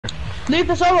Leave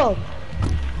the solo.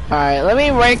 Alright, let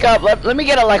me rank up. Let me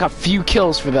get like a few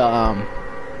kills for the I'm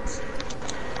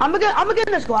gonna get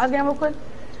in the squad game real quick.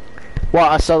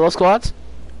 What, solo squads?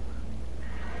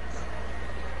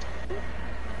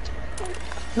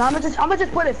 No, I'm gonna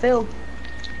just put it filled.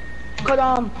 Cause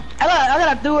I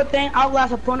gotta do a thing.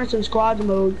 Outlast opponents in squads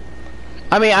mode.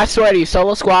 I mean, I swear to you,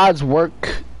 solo squads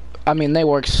work. I mean, they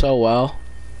work so well.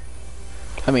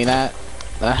 I mean that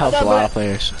helps a lot of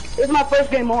players. This is my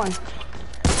first game on.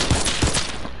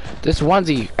 This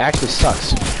onesie actually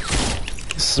sucks.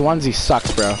 This onesie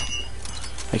sucks, bro.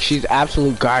 Like, she's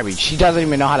absolute garbage. She doesn't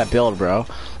even know how to build, bro.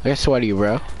 Like, I swear to you,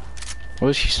 bro. Why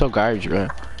is she so garbage, bro?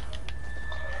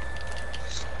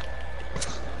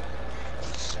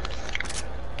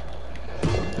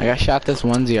 Like, I shot this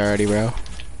onesie already, bro.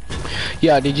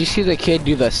 Yo, did you see the kid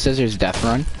do the scissors death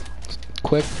run?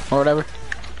 Quick, or whatever?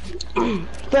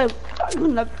 But,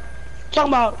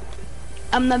 talking about,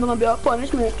 I'm never gonna be off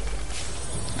punishment.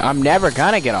 I'm never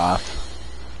gonna get off.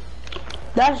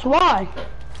 That's why.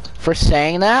 For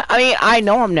saying that? I mean, I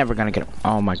know I'm never gonna get off.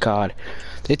 Oh my god.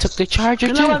 They took the charger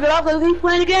too. You're not gonna get off because he's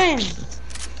playing the game.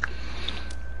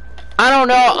 I don't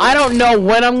know. I don't know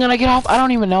when I'm gonna get off. I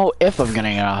don't even know if I'm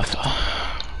gonna get off.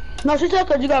 No, she said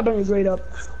because you gotta bring your grade up.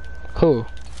 Who?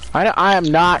 I am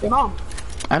not. Your mom.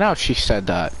 I know she said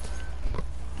that.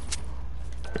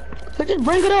 So just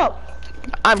bring it up.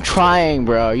 I'm trying,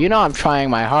 bro. You know I'm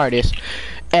trying my hardest.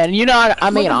 And you know I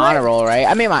made an honor roll, right?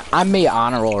 I made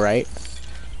honor roll, right?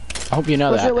 I hope you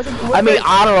know that. I made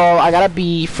honor roll. I got a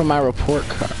B for my report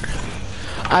card.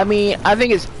 I mean, I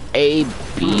think it's A,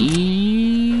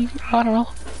 B honor roll.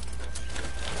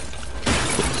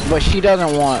 But she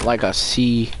doesn't want like a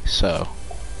C, so.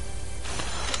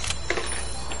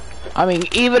 I mean,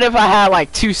 even if I had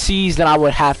like 2 C's, then I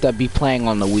would have to be playing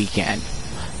on the weekend.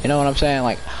 You know what I'm saying?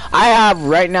 Like, I have,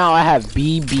 right now, I have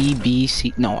B, B, B,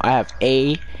 C. No, I have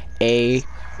A,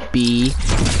 B,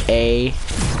 A,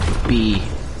 B.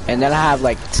 And then I have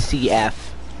like C,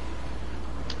 F.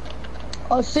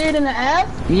 Oh, C and then an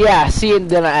F? Yeah, C and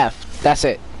then an F. That's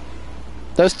it.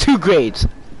 Those 2 grades.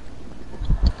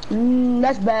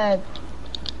 That's bad.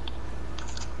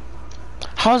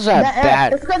 How's that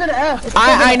bad? It's because of the F.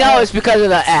 I know it's because of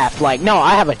the F. Like, no,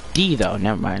 I have a D though.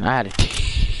 Never mind. I had a D.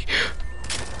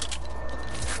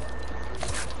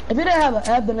 If you didn't have an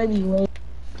F, then maybe way.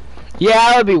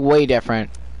 Yeah, it would be way different.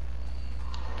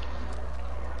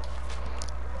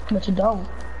 But you don't.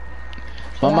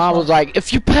 My mom was like,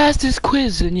 if you pass this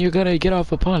quiz, then you're gonna get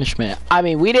off a punishment. I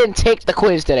mean, we didn't take the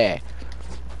quiz today.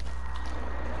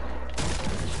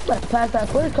 Let's pass that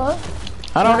quiz, cuz.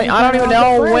 I don't even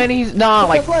know when he's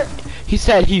like he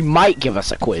said he might give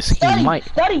us a quiz. He might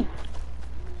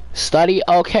study.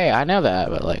 Okay, I know that,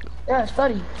 but like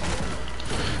study.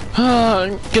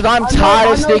 Cause I'm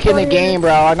tired of sneaking the game, bro.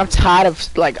 Like I'm tired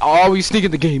of like always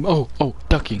sneaking the game. Oh,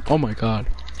 ducking. Oh my god.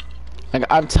 Like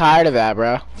I'm tired of that,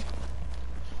 bro.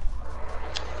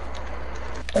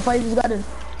 If I just gotta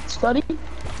study.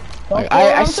 Like,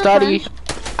 I study.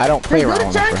 I don't play around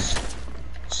with my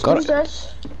friends. Go to church.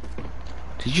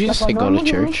 Did you just say go to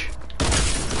church? I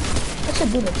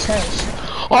said go to church.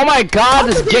 Oh my god,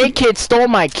 this gay kid stole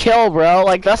my kill, bro.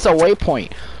 Like that's a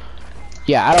waypoint.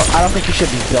 Yeah, I don't think you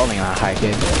should be building on that high,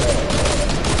 kid.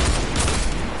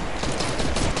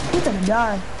 He's gonna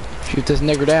die. Shoot this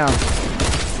nigger down.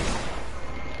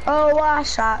 Oh, I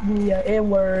shot the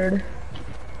N-word.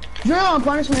 Drill on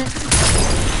punishment.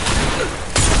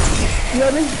 You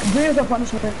heard me? Drill's on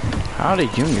punishment. How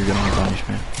did Junior get on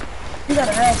punishment? You got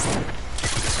an F.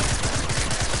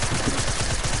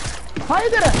 How you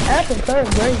got an F in 3rd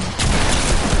grade?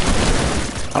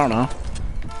 I don't know.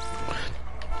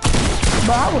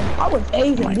 But I was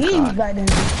A's and B's back then.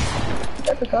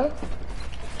 That's the cut.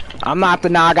 I'm not the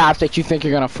nog ops that you think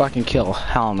you're gonna fucking kill.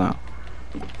 Hell no.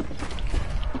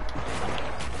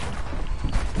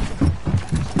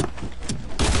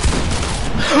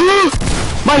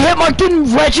 My hit mark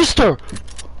didn't register.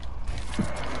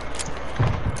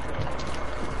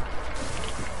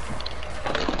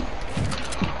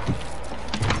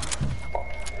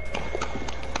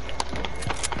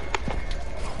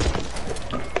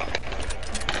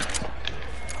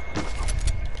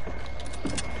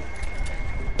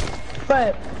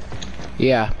 But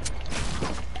yeah.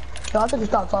 I think you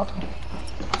stopped talking.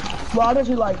 Well, I think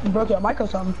you like broke your mic or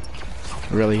something.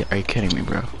 Really? Are you kidding me,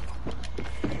 bro?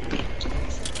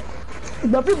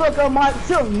 But if you broke your mic,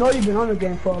 she'll know you've been on the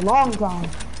game for a long time.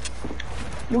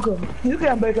 You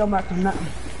can't break your mic for nothing.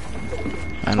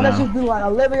 I know. Unless you do like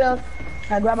Olivia,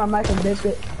 I grab my mic and dip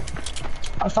it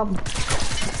or something.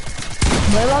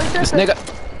 This nigga.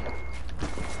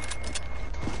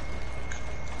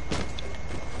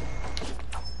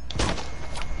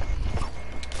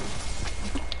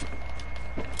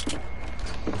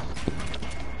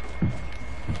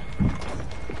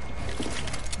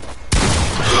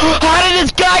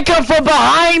 from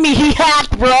behind me. He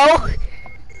hacked, bro.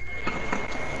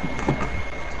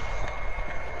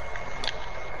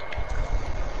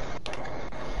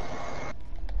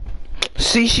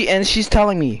 See, she's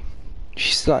telling me.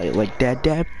 She's like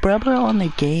dad, brother on the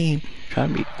game.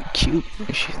 Trying to be cute.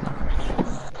 She's not.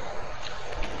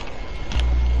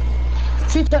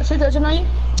 She touching on you?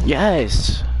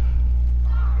 Yes.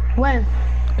 When?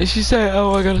 And she said,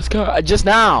 oh, I got a scar. Just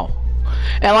now.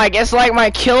 And like, it's like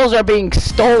my kills are being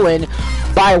stolen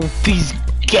by these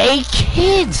gay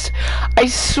kids. I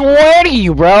swear to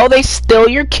you, bro. They steal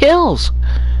your kills.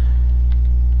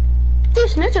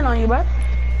 She's snitching on you, bro.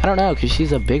 I don't know, cause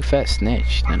she's a big fat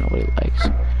snitch that nobody likes.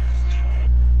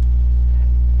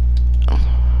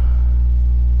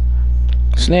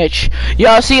 Snitch.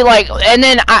 Yo, see, like, and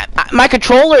then my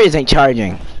controller isn't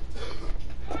charging.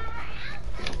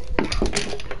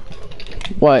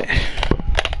 What?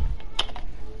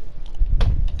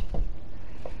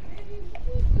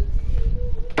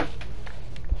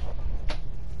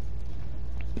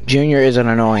 Junior isn't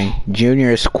annoying.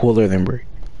 Junior is cooler than Bree.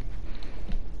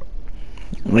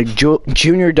 Like,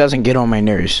 Junior doesn't get on my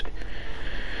nerves.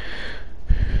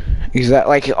 Is that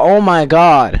like, oh my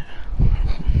god,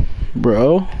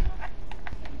 bro?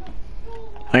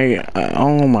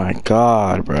 Oh my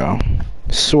god, bro.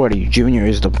 Sweaty, Junior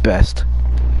is the best.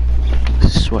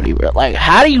 Sweaty, bro. Like,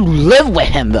 how do you live with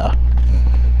him though?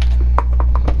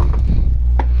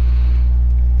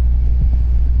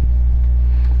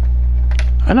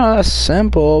 I know that's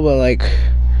simple, but like,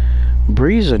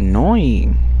 Bree's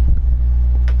annoying.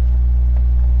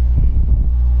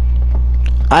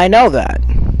 I know that.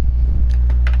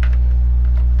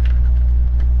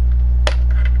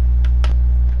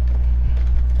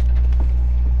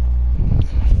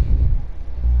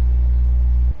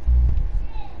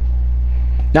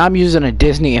 Now I'm using a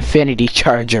Disney Infinity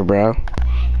charger, bro.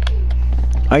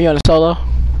 Are you on a solo?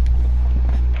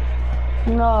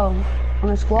 No, on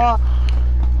a squad.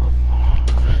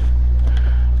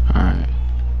 Alright.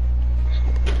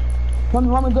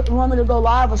 Want me to go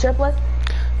live or share play?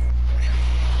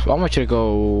 I want you to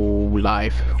go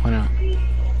live. Why not?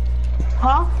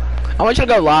 Huh? I want you to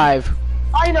go live.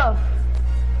 I know.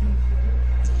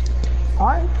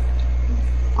 Alright.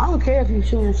 I don't care if you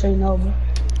shoot and say no, bro.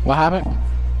 What happened?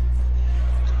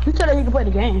 You said that you can play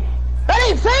the game. That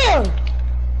ain't fair!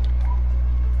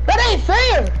 That ain't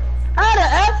fair! I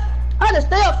had to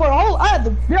stay up for a whole, I had to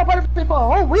be up for a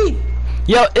whole week.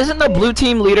 Yo, isn't the blue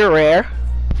team leader rare?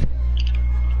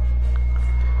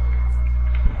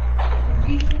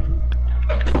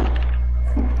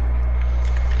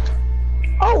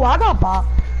 Oh, I got Bob.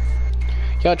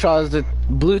 Yo, Charles, is the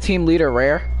blue team leader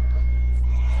rare?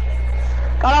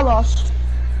 God, I lost.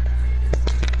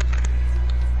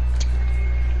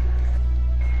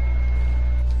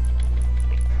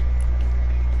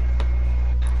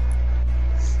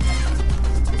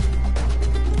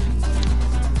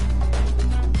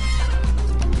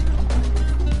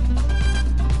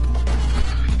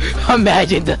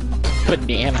 Imagine the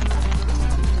banana.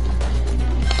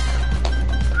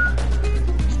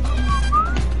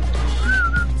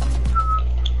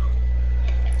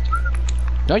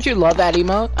 Don't you love that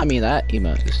emote? I mean, that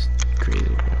emote is crazy,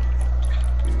 bro.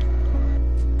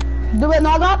 Do it,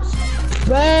 Nogops?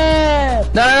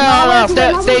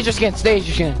 No. Stage your skin. Stage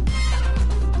your skin.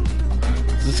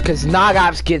 This is because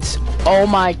Nogops gets. Oh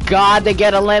my god, they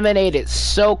get eliminated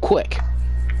so quick.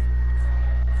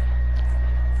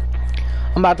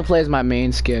 I'm about to play as my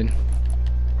main skin.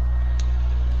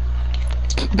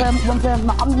 I'm gonna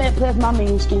play as my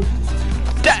main skin.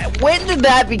 When did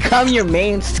that become your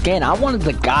main skin? I wanted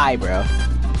the guy, bro.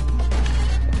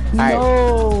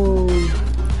 No.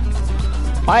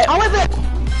 Right. I want it.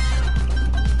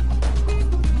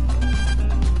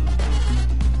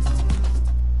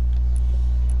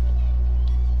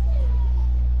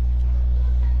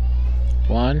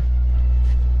 One,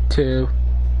 2,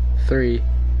 3,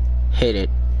 hit it.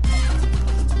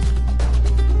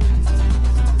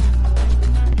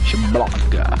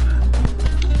 Shablanca.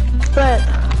 But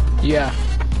yeah.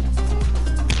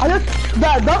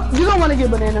 You don't want to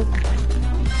get banana.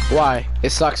 Why? It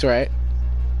sucks, right?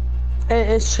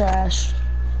 It's trash.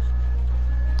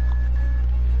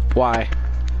 Why?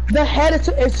 The head's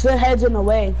in the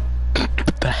way.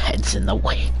 The head's in the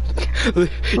way. Look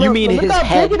how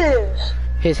head? big it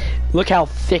is. Look how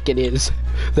thick it is.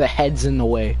 The head's in the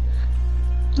way.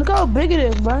 Look how big it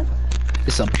is, bro.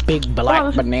 It's a big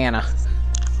black banana.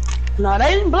 No,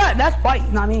 that ain't black. That's white.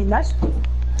 I mean, that's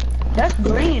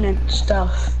green and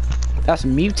stuff. That's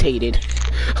mutated.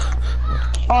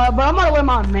 Alright, but I'm gonna wear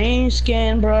my main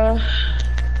skin, bro.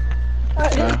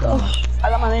 Alright, here we go. I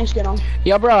got my name skin on.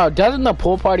 Yo, bro, doesn't the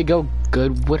pool party go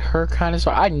good with her kind of? So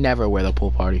I never wear the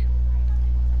pool party.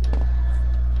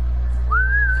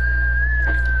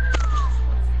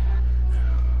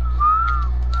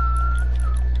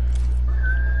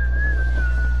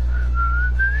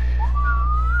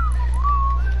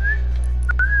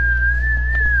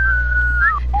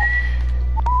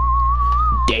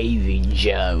 Davey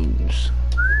Jones.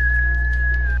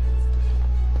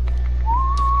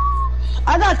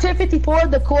 I got 1054,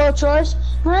 the coral choice.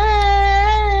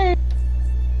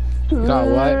 Got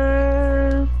what?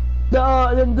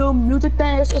 The new music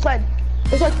thing. It's like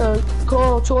the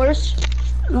coral choice.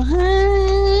 You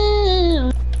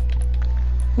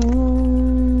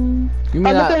mean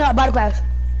I'm that? looking at body class.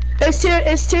 It's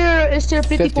tier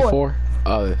 54.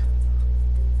 Oh.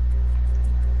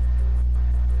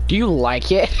 Do you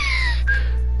like it?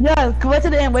 Yeah, wait to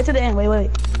the end. Wait.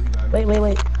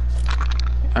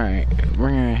 Alright, we're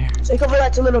gonna. So you can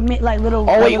relax a little, little.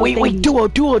 Oh wait! Duo!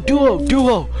 Do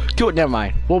it. Never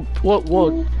mind.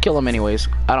 We'll kill him anyways.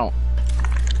 I don't.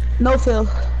 No Phil.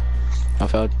 I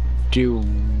felt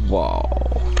duo.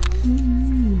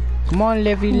 Come on,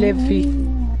 Livy.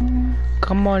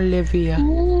 Come on, Livia.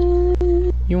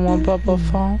 You want bubble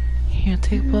phone? Here,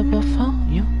 take bubble phone.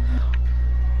 You.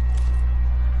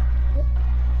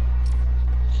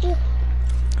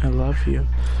 I love you.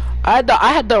 I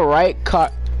had the right car.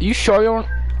 You sure you want?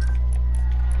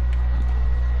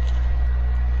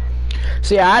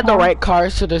 See, I had the right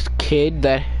cars to this kid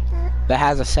that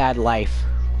has a sad life,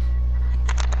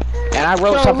 and I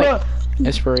wrote something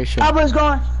inspirational. I was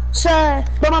going sad,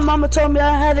 but my mama told me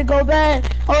I had to go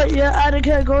back. Oh yeah, I had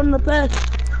to go in the back.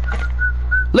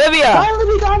 Livia! Finally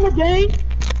we got in the game.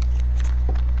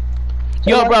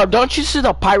 Yo, bro, don't you see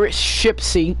the pirate ship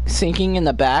sinking in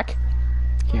the back?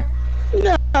 Here.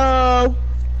 No.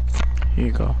 Here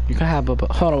you go. You can have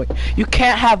Bubba. Hold on, wait. You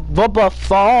can't have Bubba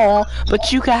fall, but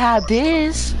you can have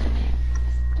this.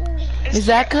 Is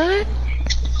that good?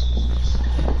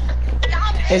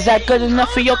 Is that good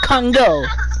enough for your Congo?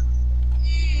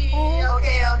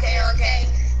 Okay.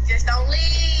 Just don't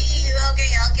leave. Okay.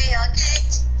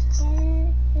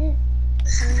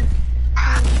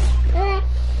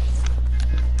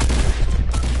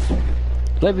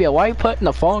 Livia, why are you putting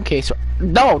the phone case?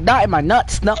 No, not in my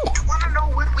nuts. No. You wanna know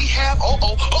what we have? Oh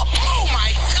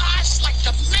my gosh! Like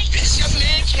the night this young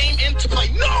man came in to play.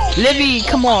 No. Livy,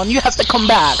 come on, you have to come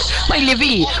back. My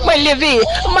Livy. Livia.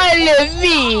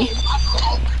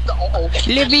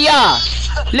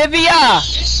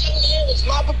 This young man was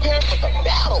not prepared for the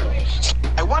battle.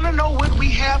 I wanna know what we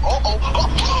have. Oh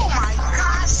my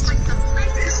gosh! Like the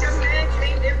night this young man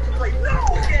came in to play. No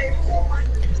game. Oh my.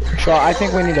 So I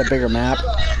think we need a bigger map.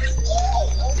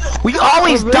 We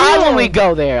always die when we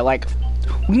go there. Like,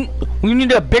 we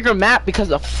need a bigger map because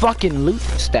of fucking loot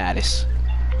status.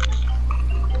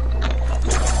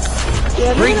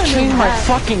 Yeah, Change my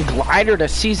fucking glider to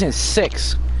season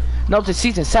 6. No, to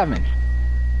season 7.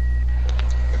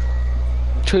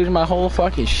 Change my whole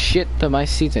fucking shit to my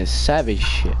season 7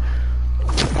 shit.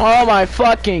 Oh my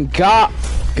fucking god.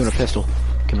 Give him a pistol.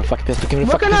 Give him a fucking pistol. Give him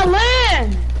a fucking pistol. Look at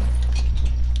land.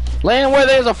 Land where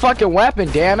there's a fucking weapon,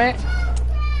 damn it.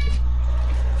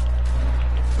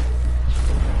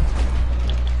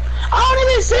 I don't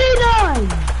even see none.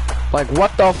 Like,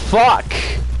 what the fuck?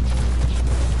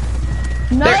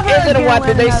 Never there isn't a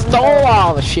weapon, they stole gun.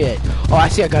 all the shit. Oh, I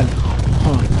see a gun.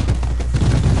 Hold on.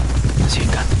 I see a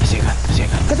gun.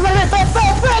 Get somebody hit. Back.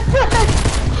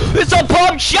 It's a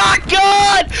pump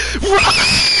shotgun!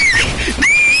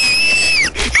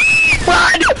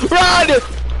 Run!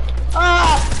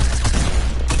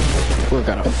 We're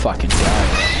gonna fucking die.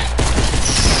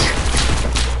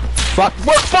 Fuck,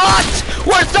 we're fucked!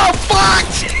 We're so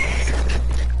fucked!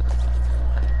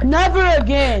 Never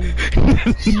again.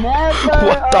 Never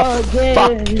What the again.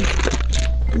 fuck?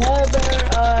 Never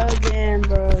again,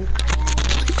 bro.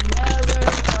 Never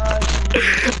again.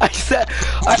 I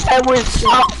said we're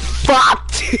so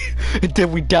fucked! And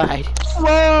then we died.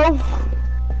 Well,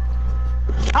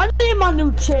 I need my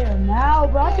new chair now,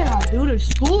 but I cannot do the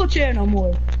school chair no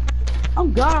more.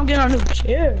 I'm getting a new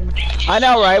chair. I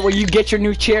know, right? When you get your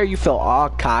new chair, you feel all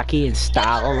cocky and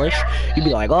stylish. You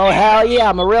be like, oh, hell yeah,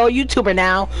 I'm a real YouTuber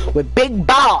now with big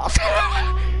balls.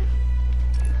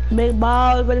 Big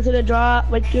balls, ready to the drop.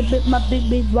 Wait to my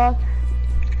big balls.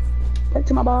 Back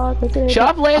to my balls. Should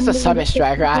I play as a Summit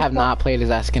Striker? I have not played as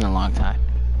that skin in a long time.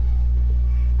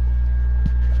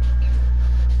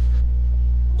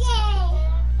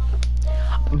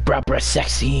 Bruh,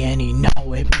 sexy and you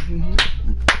know it.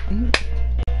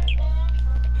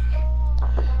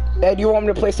 Hey, do you want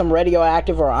me to play some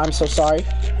Radioactive or I'm So Sorry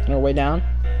on our way down?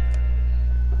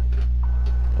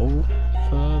 Oh,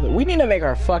 Father. We need to make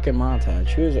our fucking montage.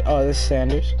 Who's it? Oh, this is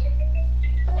Sanders.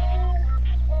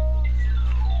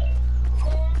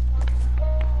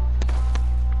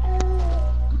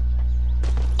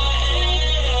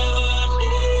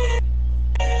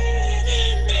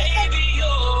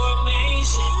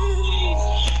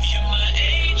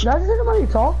 Does anybody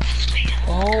talk?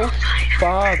 Oh,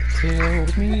 fuck, tell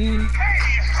me.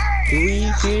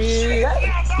 We did.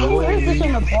 Who is this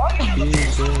in the bar?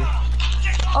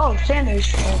 Oh, Sanders.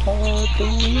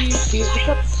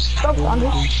 Stop,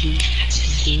 Sanders.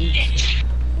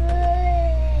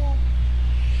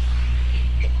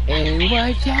 And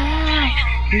right down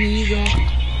we go.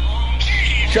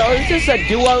 So is this a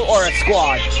duo or a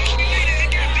squad?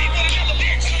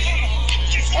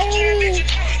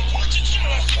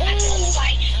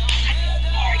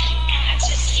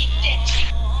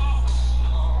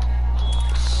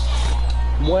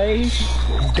 Way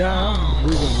down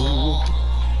we go.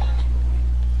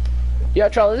 Yo,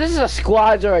 Charlie, this is a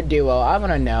squad or a duo? I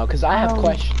wanna know, cause I have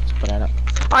questions, but I don't.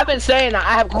 I've been saying that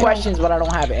I have questions, but I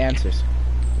don't have answers.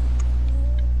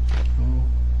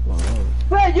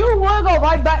 Man, you wanna go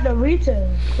right back to retail?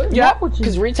 Yeah,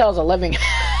 because retail is a living.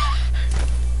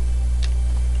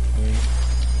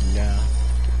 No.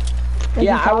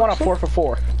 Yeah, I want a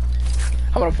 4-for-4.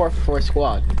 I want a 4-for-4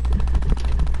 squad.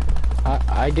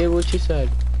 I did what you said.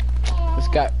 This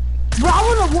guy. Bro, I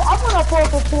want a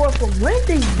 4-for-4 for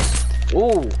Wendy's.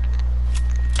 Ooh.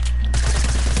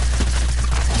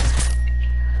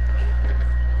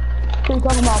 So you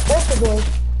talking about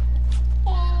 4-for-4?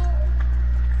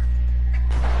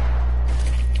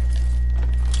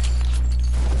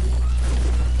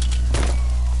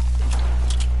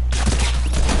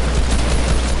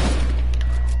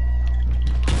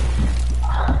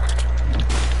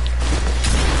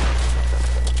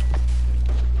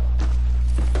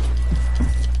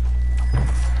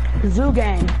 Zoo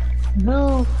game.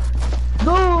 Zoo.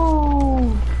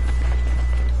 Zoo.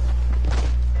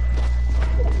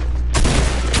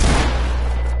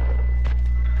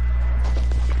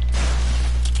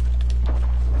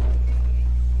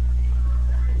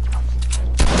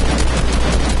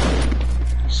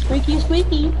 Squeaky,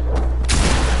 squeaky.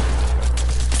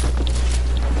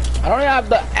 I don't have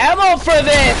the ammo for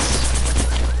this.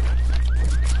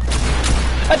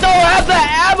 I don't have the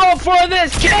ammo for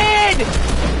this kid.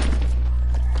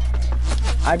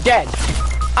 I'm dead.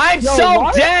 I'm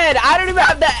so dead. I don't even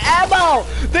have the ammo.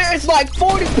 There's like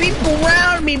 40 people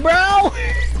around me, bro.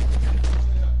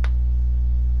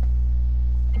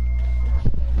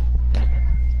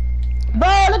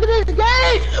 Bro, look at this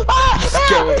game.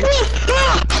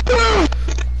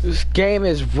 This game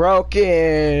is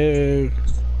broken.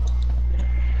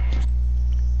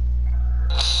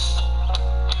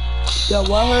 Yo,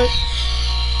 what hurt?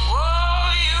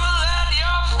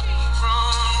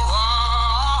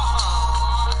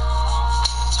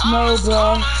 No,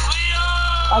 bro.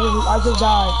 I just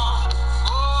died.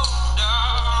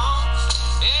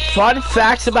 Fun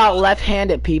facts about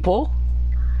left-handed people.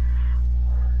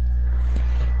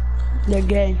 They're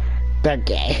gay. They're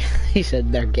gay. He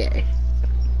said they're gay.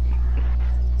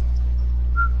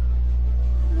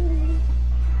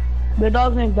 The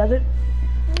dog's name does it?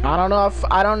 I don't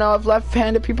know if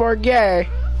left-handed people are gay.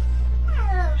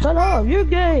 Shut up, you're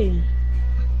gay.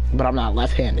 But I'm not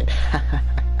left-handed.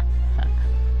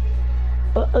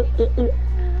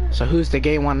 So who's the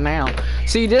gay one now?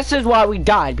 See, this is why we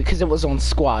died, because it was on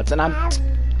squads, and I'm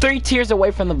 3 tiers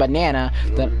away from the banana.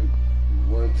 That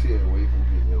 1 tier away from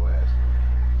getting your ass.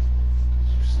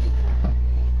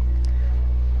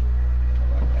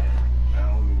 I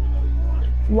don't even know you want it.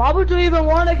 Why would you even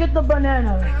want to get the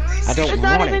banana? I don't it's want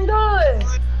not even good.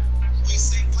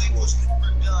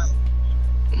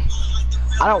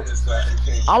 I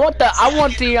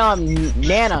want the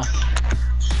nana.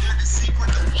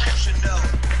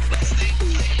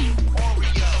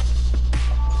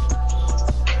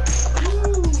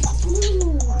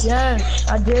 Yes,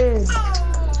 I did.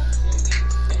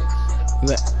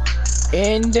 The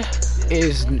end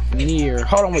is near.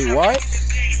 Hold on, wait, what?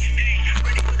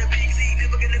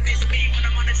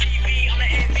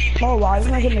 Oh, wow, he's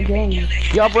not getting the game.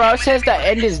 Yo, bro, it says the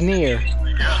end is near.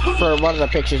 For one of the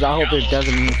pictures, I hope it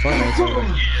doesn't mean for me. It's over.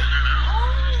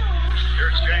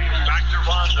 Here's James back to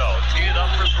Rondo. Tee it up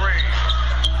for 3.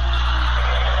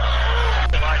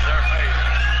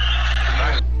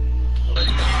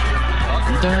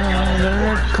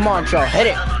 Come on, Joe, hit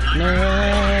it.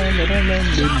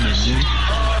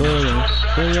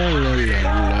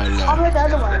 I'll hit the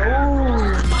other one.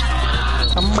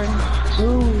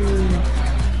 Ooh.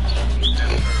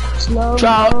 Slow.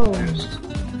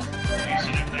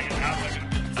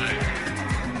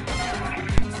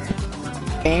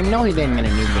 game? No, he didn't get a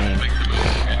new game.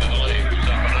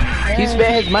 He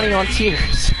spent his money on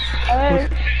tiers.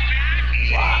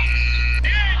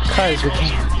 Because we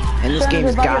can. And this game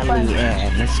is godly,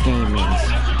 and this game means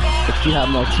if you have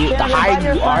more tiers, the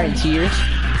higher you are in tiers,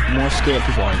 more scared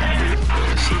people are gonna be.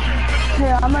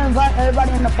 Yeah, I'm gonna invite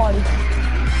everybody in the party.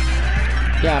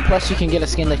 Yeah, and plus you can get a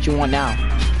skin that you want now.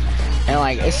 And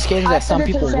like, it's skins that some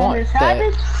people want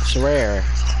that's rare.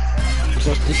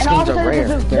 So these skins are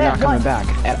rare. They're not coming back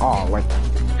at all. Like,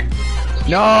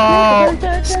 no!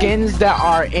 Skins that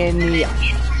are in the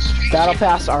Battle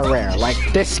Pass are rare. Like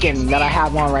this skin that I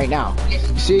have on right now.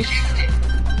 You see?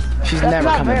 She's never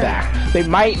coming back. They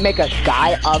might make a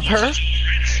guy of her,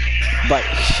 but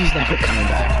she's never coming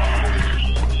back.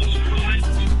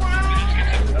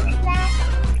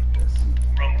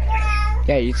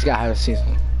 Yeah, you just gotta have a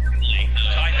season.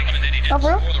 Oh,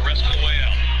 bro?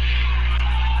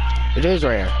 It is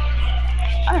rare.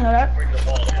 I didn't know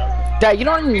that. Dad, you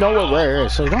don't even know what rare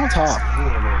is, so don't talk.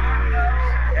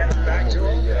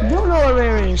 You don't know what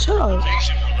rare is. Shut up.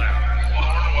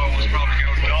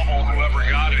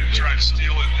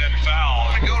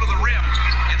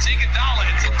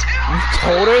 You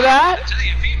told her that?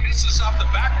 If he misses off the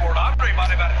backboard, Andre might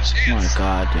have had a chance. Oh my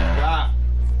god, Dad.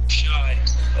 Shy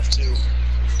of 2.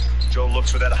 Joe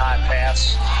looks for that high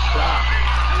pass.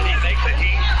 Did he make the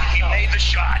heat? He made the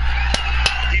shot.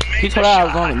 He told her I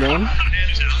was on the game.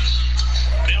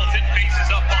 Middleton faces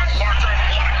up on Parker.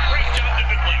 What a great job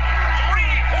defensively. 3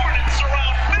 Hornets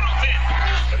surround Middleton.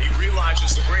 But he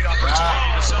realizes the great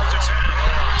opportunity the Celtics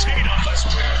have. Tatum, let's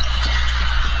win.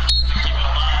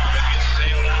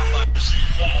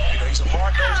 He's a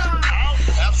hard-nosed out.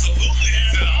 Absolutely.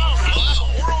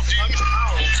 World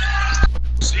out.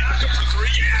 Siakam for 3.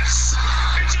 Yes.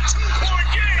 It's a 2-point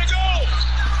game to go.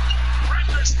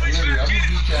 Raptors play back in.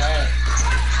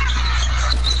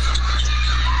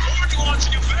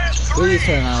 Please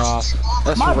turn that off.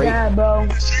 That's My great. bad, bro.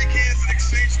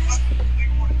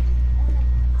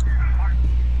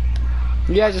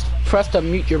 Yeah, just press the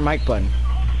mute your mic button.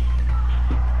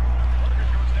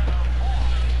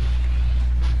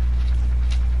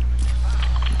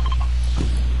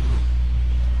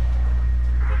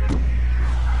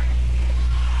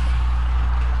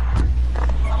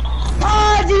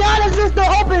 Giannis just the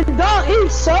open dunk. He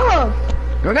sucked.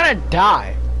 You're gonna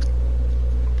die.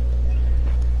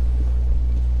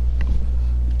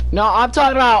 No, I'm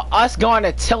talking about us going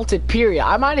to Tilted, period.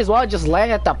 I might as well just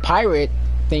land at the pirate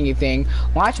thingy thing,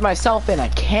 launch myself in a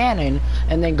cannon,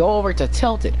 and then go over to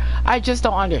Tilted. I just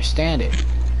don't understand it.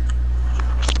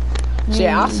 So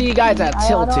yeah, I'll see you guys at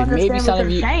Tilted. Maybe some of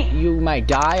you might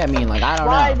die. I mean, like, I don't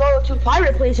know. Why go to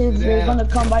pirate places? They're gonna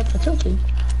come back to Tilted.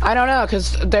 I don't know,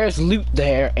 cause there's loot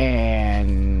there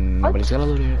and nobody's gonna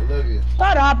loot it.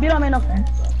 Shut up, you don't make no sense.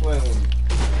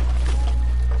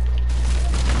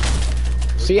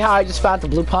 See how I just found the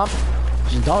blue pump?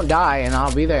 Just don't die and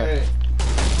I'll be there.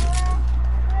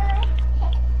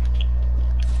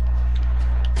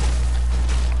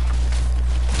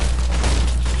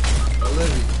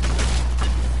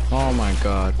 Oh my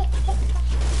god.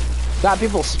 Got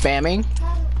people spamming?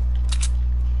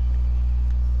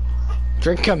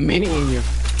 Drink a mini in your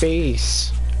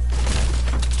face.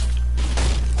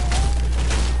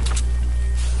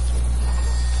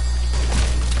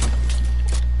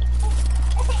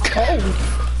 Oh.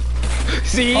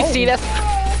 See, that's...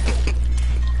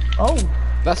 Oh.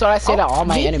 That's what I say to all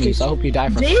my enemies. I hope you die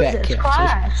from fat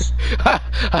cancer.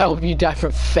 I hope you die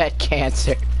from fat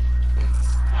cancer.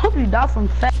 I hope you die from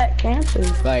fat cancer.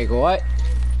 Like, what?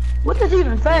 What is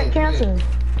even fat cancer?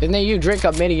 And then you drink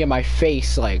a mini in my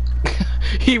face, like...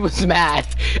 He was mad.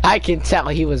 I can tell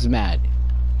he was mad.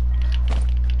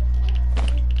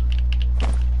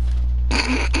 Did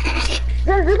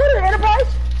you go to the Enterprise?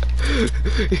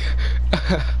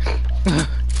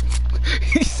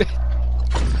 He said,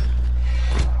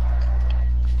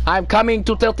 I'm coming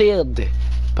to Tilted.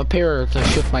 Prepare to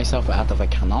shoot myself out of a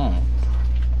cannon.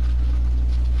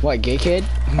 What, gay kid?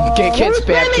 Gay kid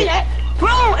spam kid.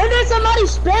 Bro, and then somebody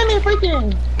spamming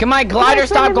freaking. Can my glider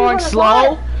stop going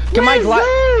slow? Can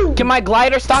my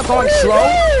glider stop going slow?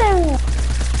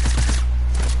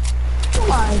 Oh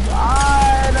my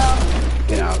god.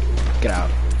 Get out. Get out.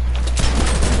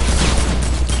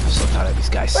 I'm so tired of these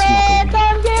guys smoking weed.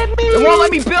 Come get me. It won't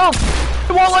let me build!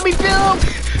 It won't let me build!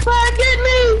 Come get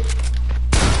me!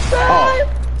 Oh.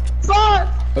 5,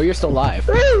 Oh, you're still alive.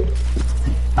 3.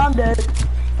 I'm dead.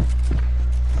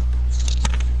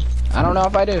 I don't know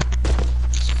if I do.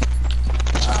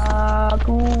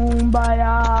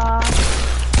 Kumbaya.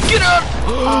 Get up!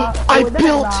 I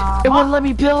built! It won't let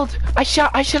me build! I should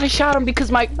have shot him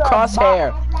because my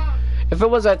crosshair. If it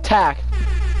was an attack.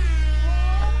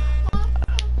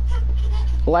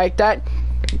 Like that.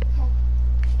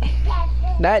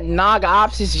 That Nog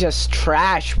Ops is just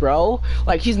trash, bro.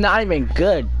 Like, he's not even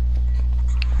good.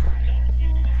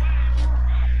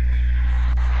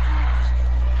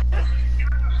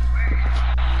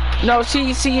 No,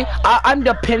 see, I'm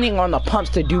depending on the pumps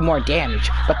to do more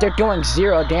damage, but they're doing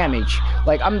 0 damage.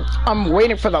 Like, I'm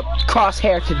waiting for the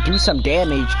crosshair to do some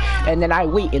damage, and then I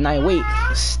wait,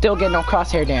 still get no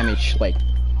crosshair damage. Like,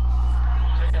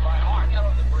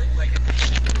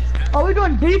 are we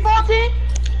doing defaulting?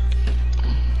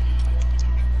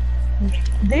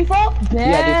 Default?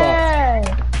 Yeah,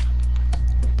 default.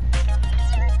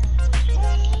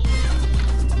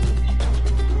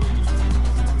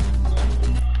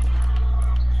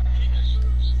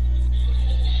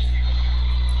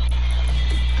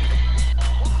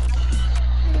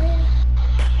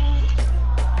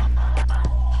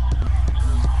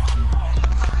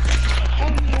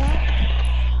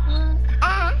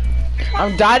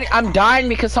 I'm dying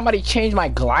because somebody changed my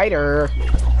glider.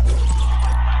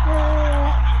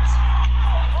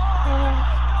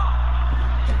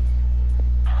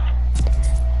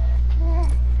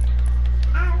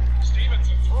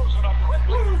 Stevenson throws it up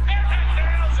quickly.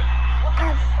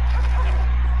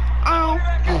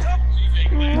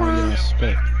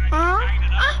 Spit.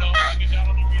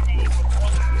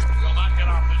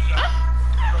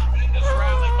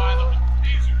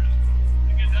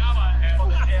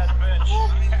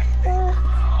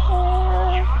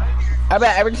 I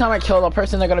bet every time I kill a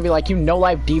person, they're gonna be like, "You no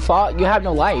life default. You have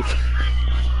no life."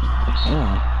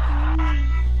 Yeah.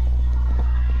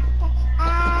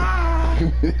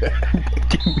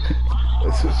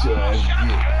 That's what your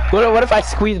ass get. What if I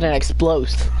squeeze it and it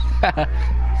explodes? She about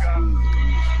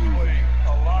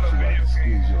to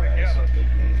squeeze your ass off that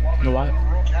game. You know what?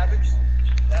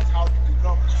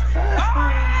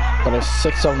 But it's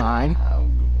 6:09.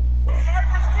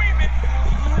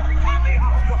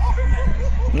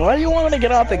 Why do you want me to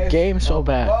get out the game so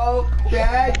bad? Oh,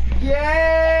 that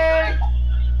game!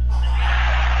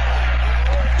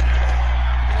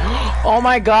 Oh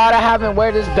my god, I haven't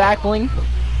wear this back bling.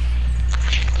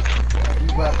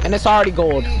 And it's already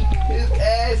gold. His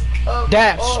ass up.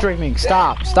 Dad, streaming.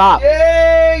 Stop.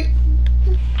 Yay!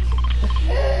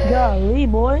 Golly,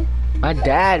 boy. My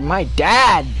dad.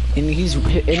 And he's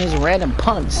in his random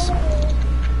punts.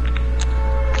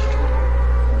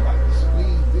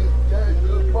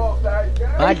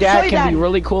 My dad can be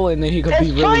really cool and then he could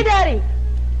be really... Destroy Daddy!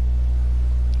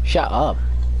 Shut up.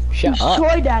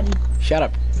 Destroy Daddy! Shut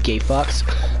up, gay fucks.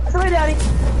 Destroy Daddy!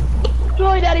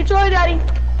 Destroy Daddy! Destroy Daddy!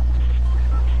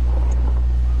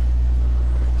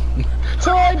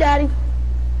 Destroy Daddy!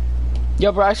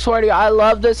 Yo, bro, I swear to you, I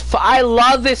love this fire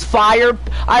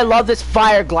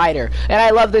glider, and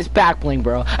I love this back bling,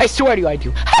 bro. I swear to you, I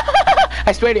do.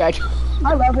 I swear to you, I do.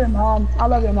 I love your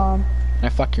mom. I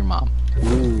fuck your mom.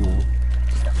 Ooh.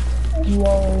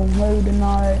 Whoa, no you did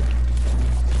not.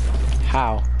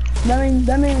 How? That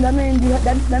means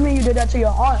you did that to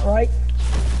your aunt, right?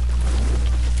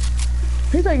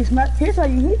 He said you smacked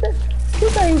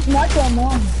your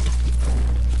mom.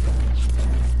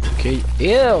 Okay,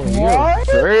 ew, you're a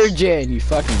virgin, you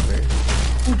fucking virgin.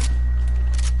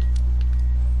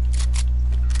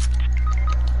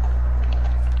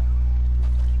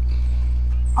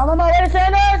 I don't know what to say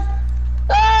this.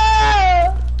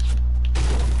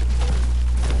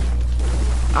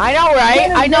 I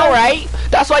know, right?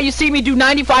 That's why you see me do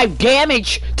 95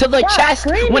 damage to the chest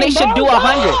when it should do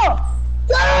 100.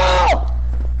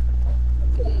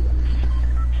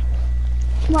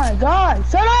 My God,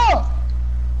 shut up!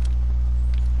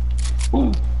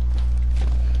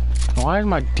 Why is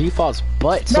my default's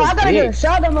butt so I gotta big? get a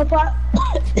shot on my pot.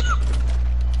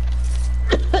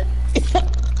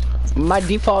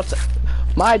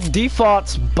 My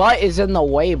default's butt is in the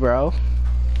way, bro.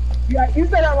 Yeah, you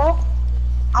said that wrong.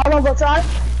 I wanna go try.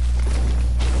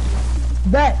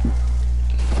 Bet.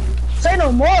 Say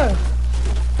no more.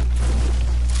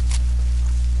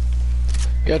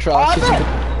 Go try.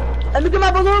 Let me get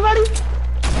my balloon ready.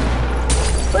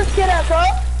 Let's get that, bro.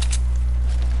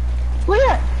 Where you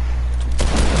at?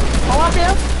 I want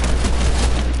him.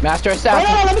 Master assassin.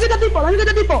 No, let me get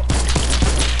the default.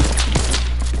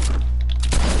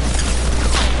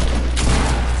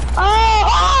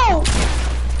 Oh!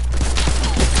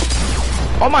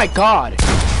 Oh my God.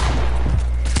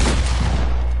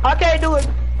 I can't do it.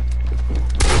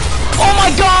 Oh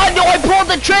my God, no, I pulled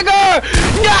the trigger!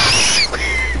 No!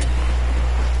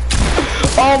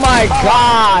 Oh my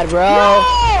God, bro. No!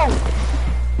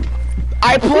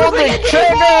 I pulled the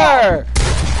trigger!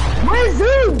 Where's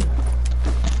you?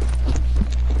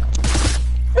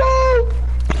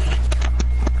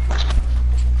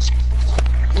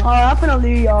 I'm finna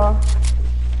leave y'all.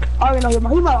 I already know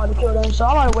he might already kill them, so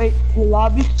I'm gonna wait in the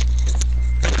lobby.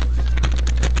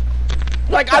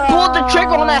 Like, I pulled the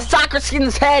trigger on that soccer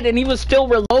skin's head and he was still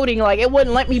reloading, like, it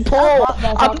wouldn't let me pull.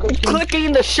 I'm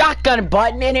clicking the shotgun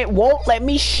button and it won't let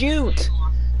me shoot.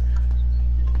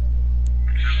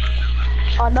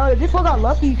 I know, this one got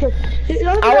lucky because...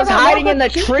 I was hiding in the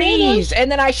trees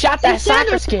and then I shot that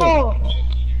soccer skin.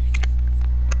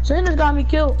 Sanders got me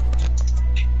killed.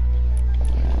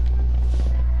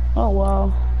 Oh,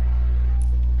 wow.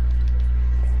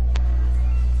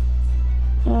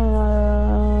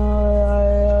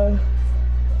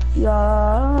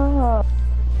 Yeah.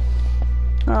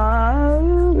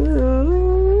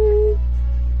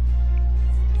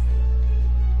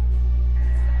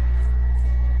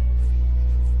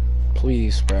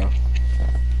 Please, bro.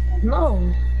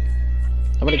 No.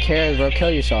 Nobody cares, bro.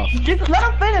 Kill yourself. Just let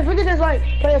him finish. We can just like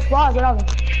play a squad, whatever.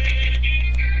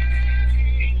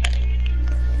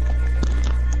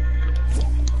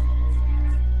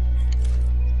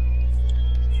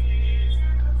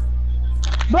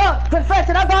 Bro, Professor,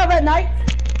 should I buy Red Knight?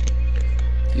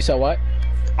 You said what?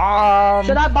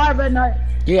 Should I buy Red Knight?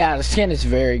 Yeah, the skin is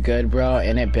very good, bro,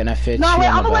 and it benefits you. No, wait,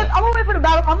 I'm gonna wait for the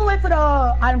battle. I'm gonna wait for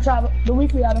the item shop, the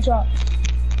weekly item shop.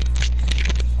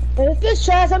 And if it's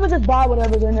trash, I'm gonna just buy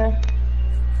whatever's in there.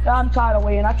 I'm tired of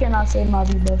waiting. I cannot save my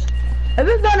V-Bucks. If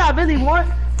it's done I really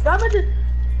want, I'm gonna just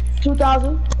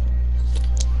 2,000.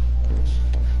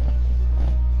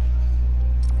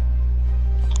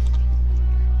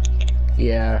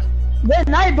 Yeah. Red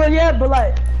Knight, but yeah, but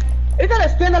like, it's not a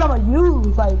skin that I'm gonna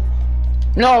use, like.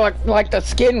 No, like the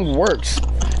skin works.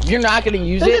 If you're not gonna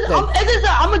use it, then...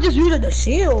 I'm gonna just use it to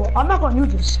shield. I'm not gonna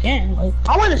use the skin. Like,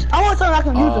 I want something I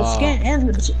can use the skin and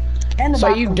the so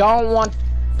background. you don't want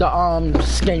the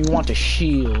skin, you want the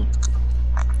shield.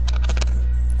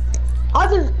 I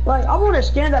want a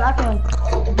skin that I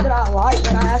like,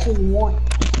 that I actually want.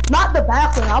 Not the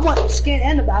background. I want the skin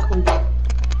and the background.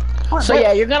 So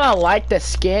yeah, you're gonna like the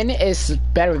skin is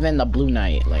better than the Blue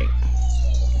Knight, like.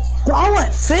 Bro, I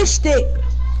want fish stick.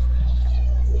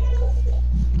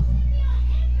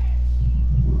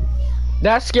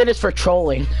 That skin is for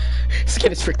trolling.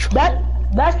 Skin is for trolling.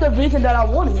 That's the reason that I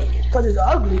want it, because it's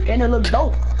ugly and it looks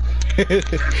dope.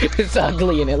 It's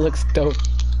ugly and it looks dope.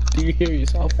 Do you hear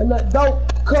yourself? It looks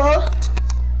dope, cuz.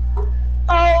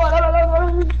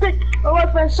 Oh,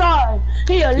 what's been shot?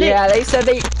 Yeah, they said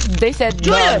no,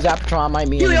 Zapatron might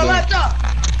mean your laptop.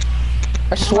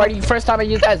 I swear to you, first time I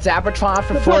used that Zapatron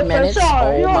for 4 minutes.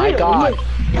 Oh my god.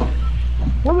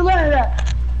 Where we learning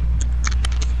that?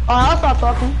 I'll stop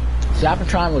talking.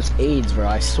 Zapatron was AIDS, bro.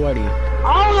 I swear to you.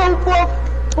 I don't know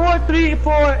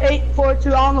 4344842. I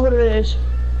don't know who it is.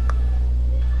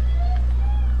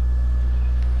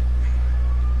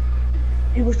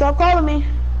 You will stop calling me.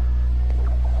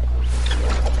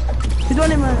 You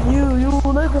don't even you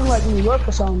looking like New York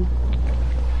or something.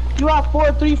 You are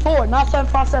 434, not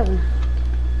 757.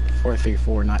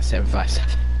 434, not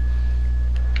 757.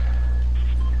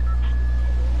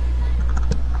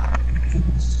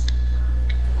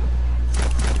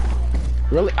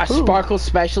 Really? A sparkle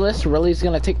specialist really is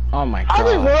gonna take... Oh my god. I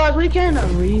just realized we can't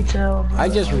retail, bro. I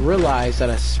just realized that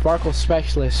a sparkle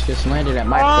specialist just landed at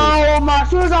my place. place. Oh my, as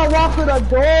soon as I walk through the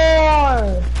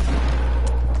door.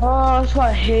 Oh, that's why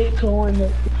I hate going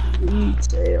to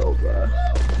retail, bro.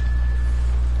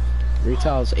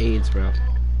 Retail is AIDS, bro.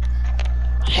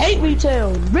 I hate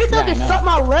retail. Retail can suck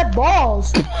my red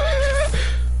balls.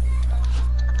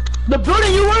 The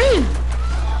building you were in.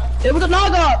 It was a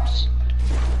Nogops.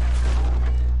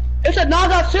 It's a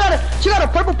Nogops. She got a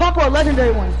purple pump or a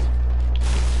legendary one.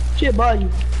 She'll buy you.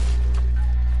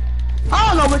 I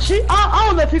don't know, but I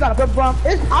don't know if she got a purple pump.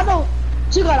 I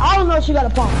don't know if she got a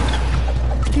pump.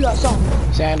 She got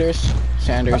something. Sanders.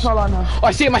 That's all I know. Oh,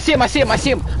 I see him. Oh, I see him. Oh,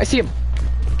 I see in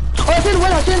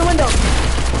the window.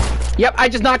 Yep, I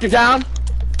just knocked her down.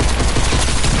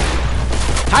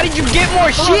 How did you get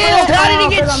more shield? How did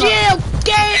he get shield?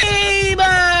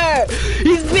 Gamer!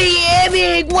 He's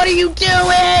BMing! What are you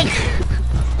doing?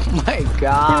 Oh my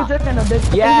god. He was drinking a big...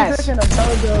 Yes. He was drinking a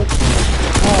Tojo.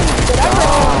 Oh my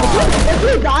god. If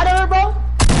you got her, bro?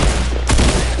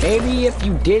 Maybe if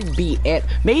you did beat it,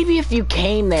 maybe if you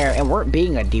came there and weren't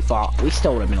being a default, we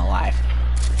still would have been alive.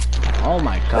 Oh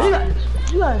my god.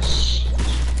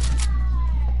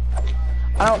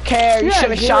 I don't care, you should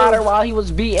have shot her while he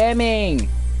was BMing.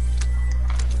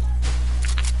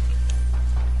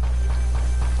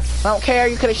 I don't care,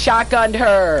 you could have shotgunned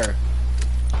her.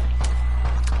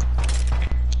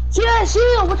 She had a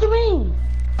shield, what you mean?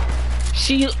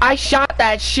 I shot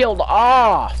that shield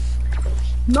off.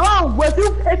 No, if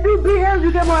you beat him,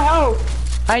 you get more health.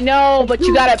 I know, but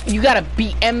you gotta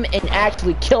beat him and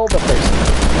actually kill the person.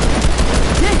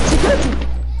 Yeah, she killed you.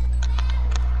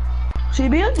 She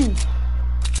beat you.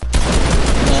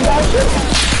 She got shoot.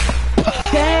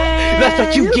 That's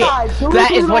what you get.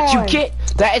 That is what you get.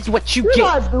 That is what you get.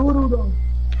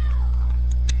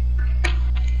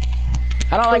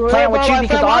 I don't like playing with you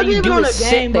because all you do is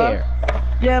sit there.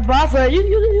 Yeah, bro, I feel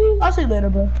you. I'll see you later,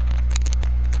 bro.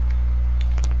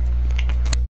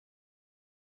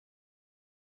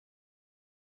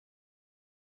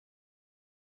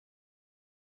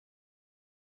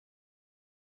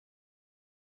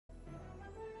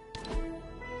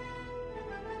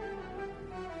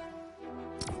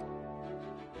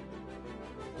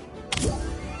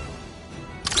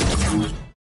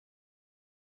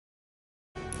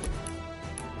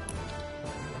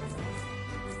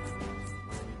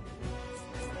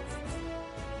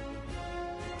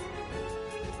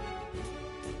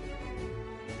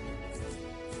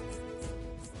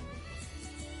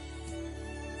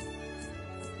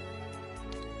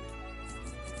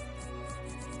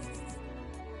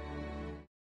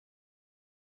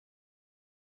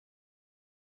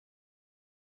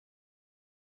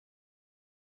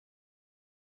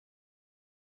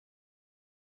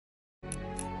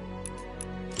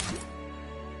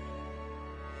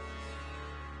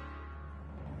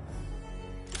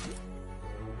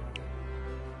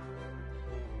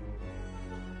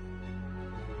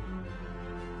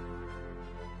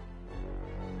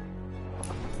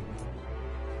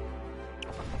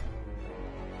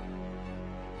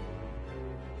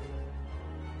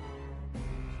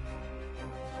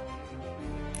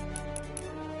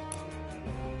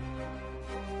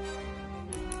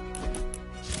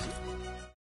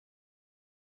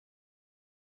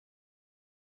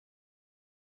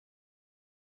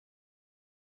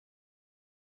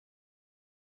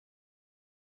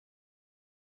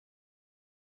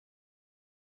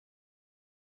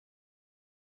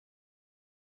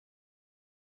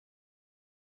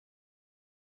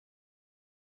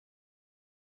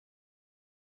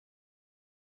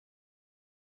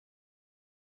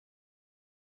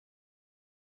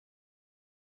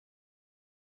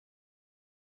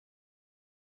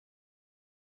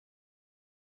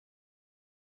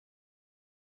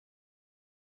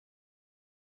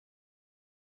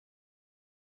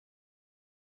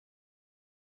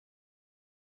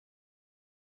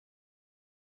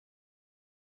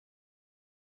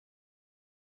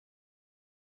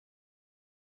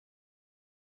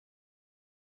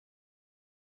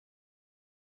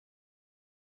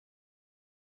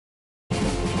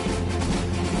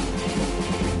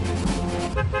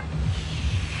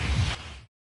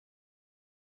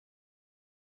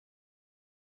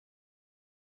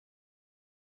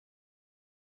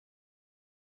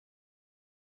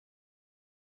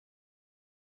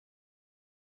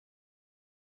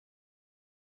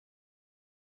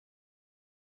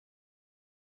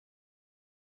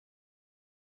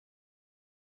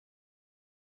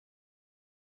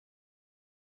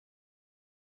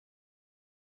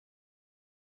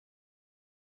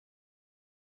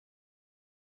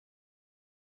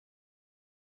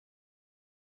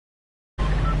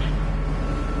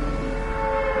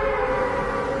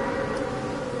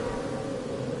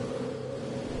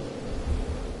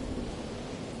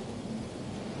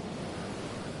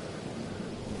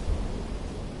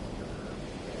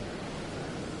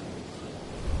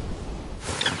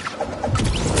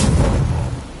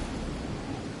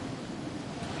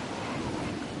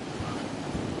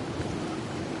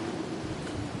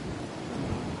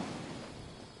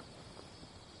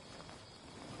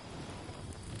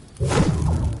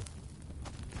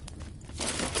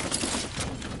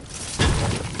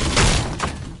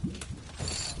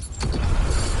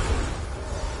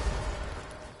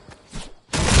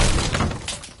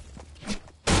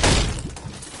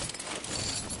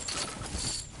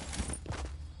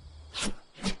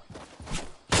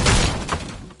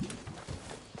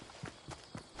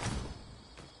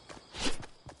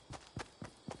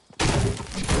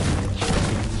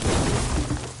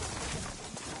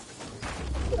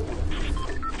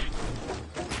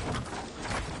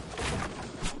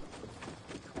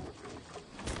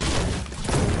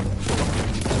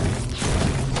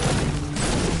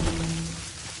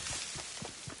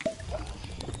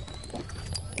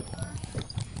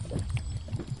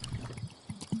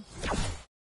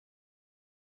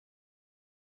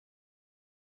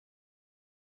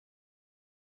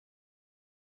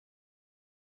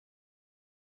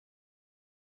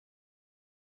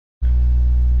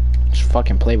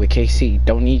 Fucking play with KC.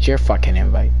 Don't need your fucking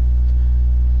invite.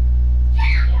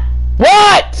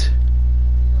 What?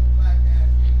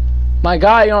 My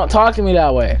God, you don't talk to me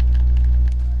that way.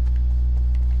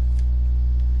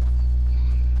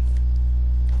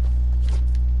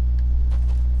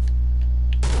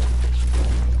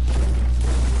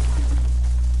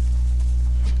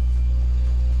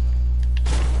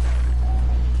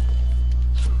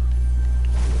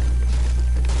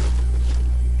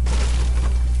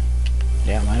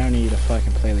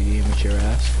 beat your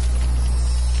ass.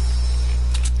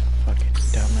 Fucking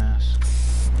dumbass.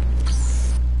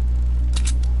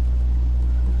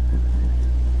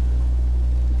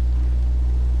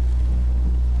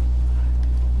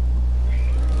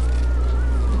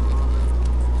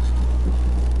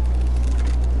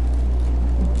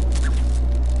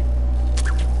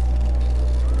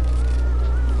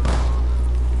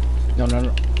 No, no,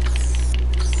 no.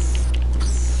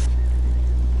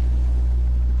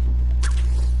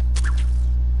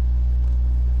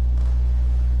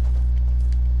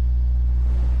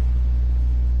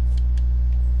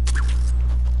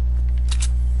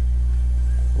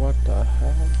 What the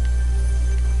hell?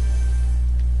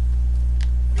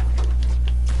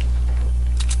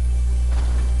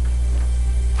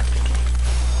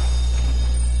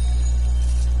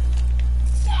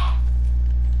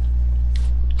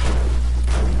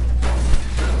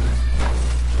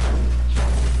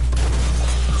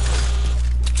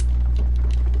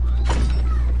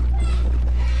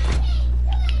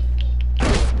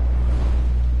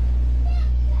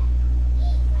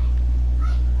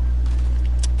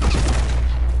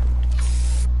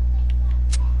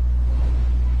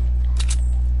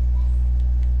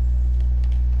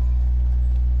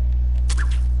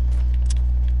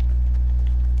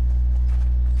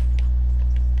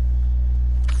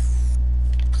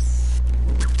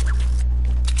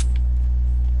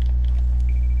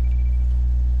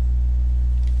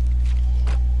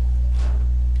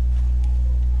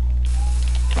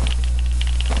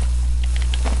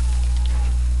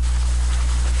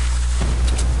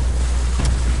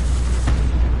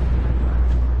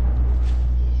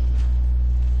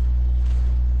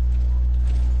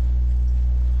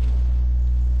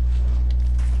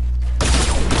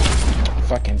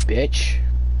 Fucking bitch.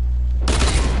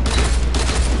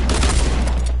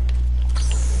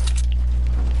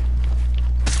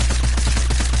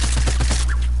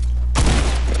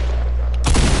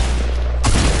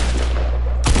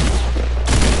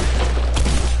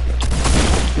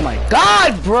 Oh my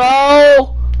god,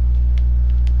 bro!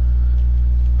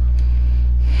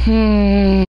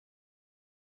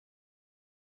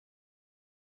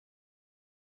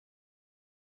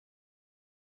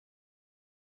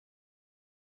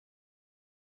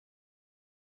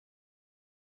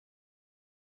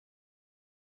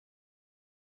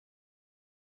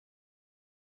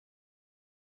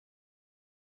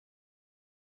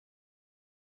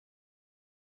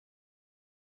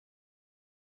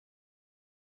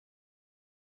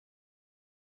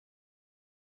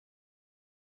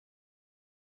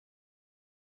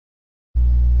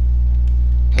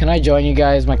 Can I join you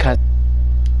guys? My cousin.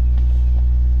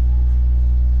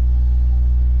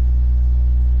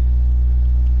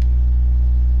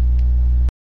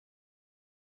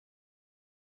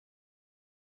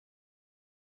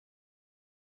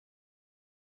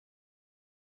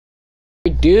 I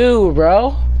do,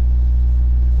 bro.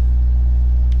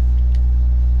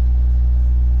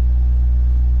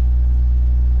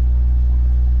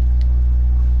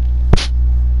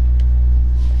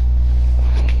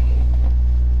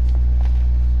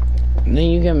 And then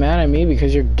you get mad at me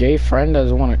because your gay friend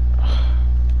doesn't want to.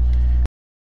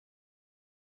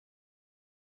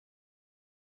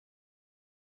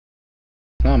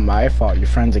 It's not my fault. Your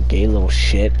friend's a gay little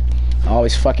shit.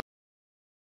 Always fucking.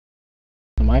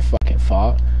 It's not my fucking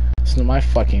fault. It's not my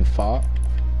fucking fault.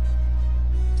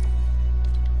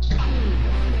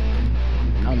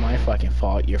 Not my fucking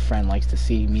fault. Your friend likes to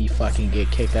see me fucking get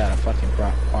kicked out of fucking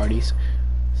parties.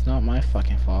 It's not my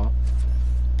fucking fault.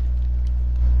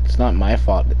 It's not my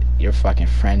fault that your fucking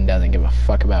friend doesn't give a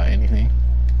fuck about anything.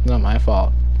 It's not my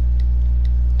fault.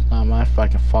 It's not my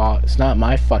fucking fault. It's not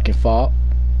my fucking fault.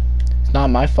 It's not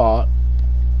my fault.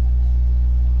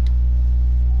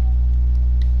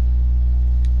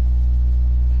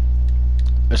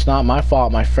 It's not my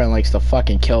fault my friend likes to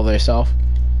fucking kill themselves.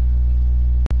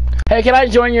 Hey, can I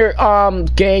join your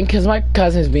gang? Cause my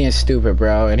cousin's being stupid,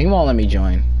 bro, and he won't let me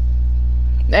join.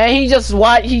 And he just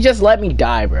let me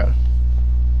die, bro.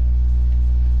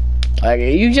 Like,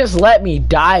 you just let me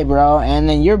die, bro, and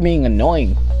then you're being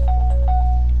annoying.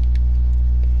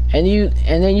 And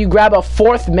then you grab a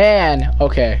fourth man.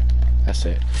 Okay, that's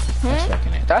it. That's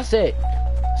fucking it. That's it.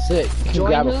 That's it. You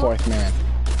grab a fourth man.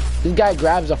 This guy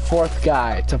grabs a fourth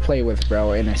guy to play with,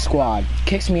 bro, in a squad.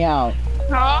 Kicks me out.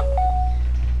 Huh?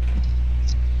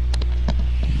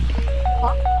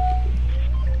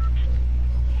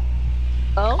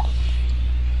 Oh?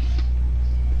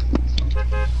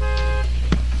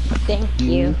 Thank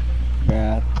you.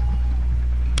 Grab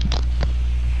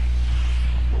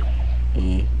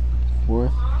a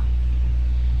fourth.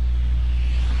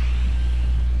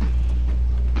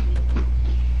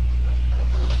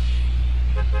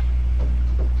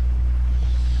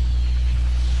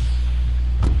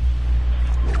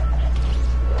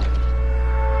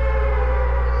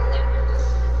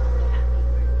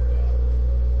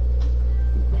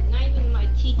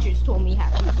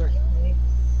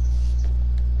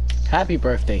 happy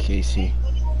birthday, Casey.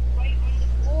 Right on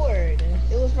the board.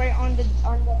 It was right on the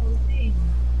thing.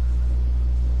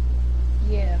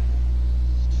 Yeah.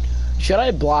 Should I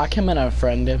block him and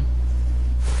unfriend him?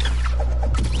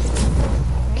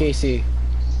 Casey.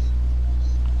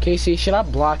 Casey, should I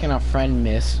block and unfriend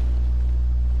Miss?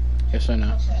 Yes or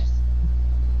no? Okay.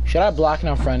 Should I block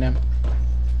and unfriend him?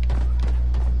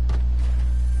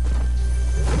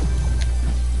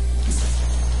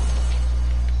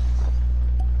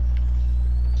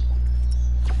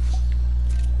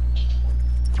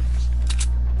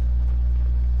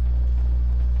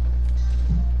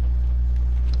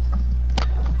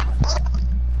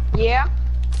 Yeah?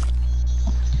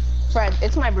 Fred,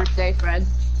 it's my birthday, Fred.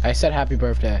 I said happy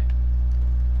birthday.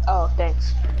 Oh,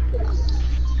 thanks.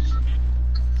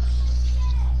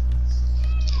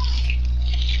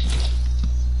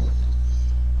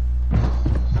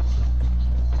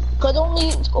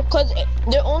 Cause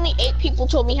there only 8 people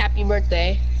told me happy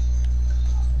birthday.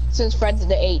 Since Fred's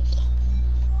the 8th.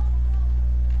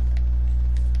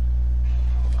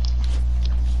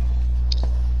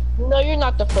 No, you're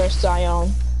not the first,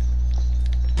 Zion.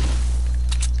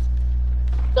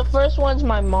 The first one's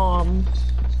my mom.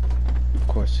 Of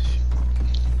course.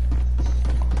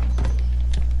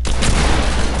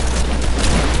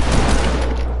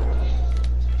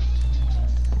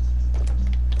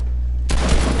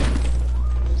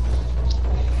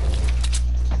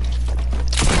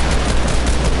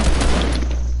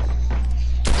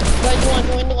 Guys, you wanna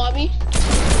join the lobby?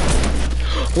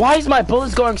 Why is my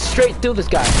bullets going straight through this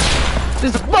guy?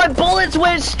 My bullets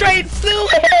went straight through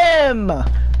him!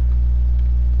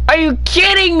 Are you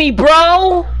kidding me,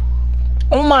 bro?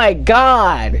 Oh my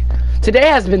god. Today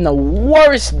has been the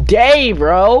worst day,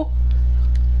 bro.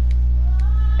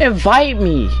 Invite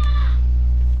me.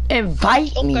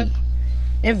 Invite me.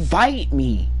 Invite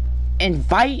me.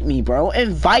 Invite me, bro.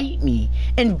 Invite me.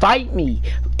 Invite me.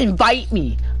 Invite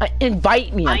me.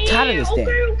 Invite me. I'm tired of this day.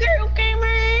 Okay,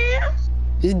 man.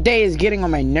 This day is getting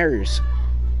on my nerves.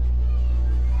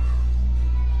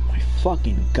 My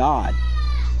fucking god.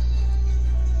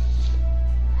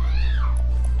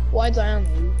 Why Zion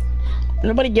leave?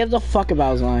 Nobody gives a fuck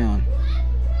about Zion.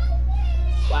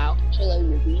 Wow, chill out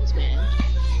your beats, man.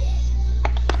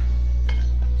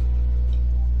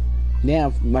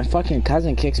 Yeah, my fucking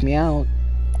cousin kicks me out.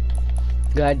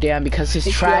 Goddamn, because his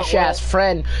trash ass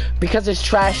friend,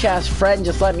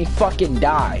 just let me fucking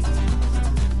die.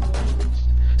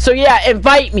 So yeah,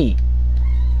 invite me.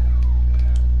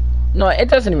 No, it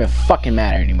doesn't even fucking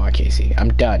matter anymore, Casey.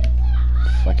 I'm done.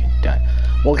 Fucking done.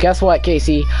 Well, guess what,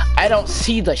 Casey? I don't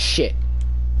see the shit.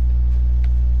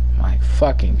 My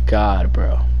fucking god,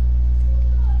 bro.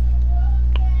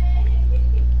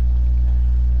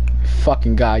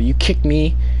 Fucking god, you kick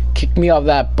me off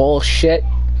that bullshit.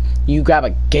 You grab a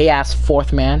gay ass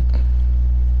 4th man.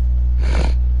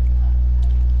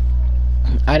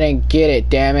 I didn't get it,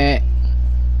 damn it.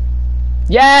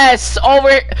 Yes,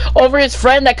 over his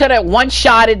friend that could have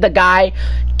one-shotted the guy,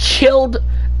 killed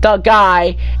the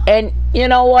guy, and you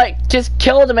know what? Just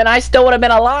killed him, and I still would have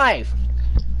been alive.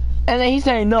 And then he's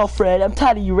saying, "No, Fred, I'm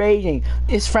tired of you raging."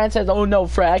 His friend says, "Oh no,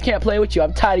 Fred, I can't play with you.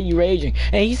 I'm tired of you raging."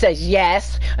 And he says,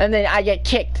 "Yes," and then I get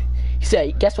kicked. He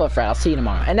said, "Guess what, Fred? I'll see you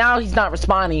tomorrow." And now he's not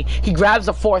responding. He grabs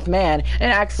a 4th man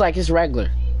and acts like his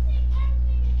regular.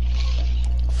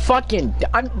 Fucking,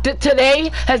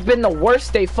 today has been the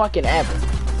worst day fucking ever.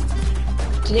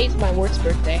 Today's my worst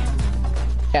birthday.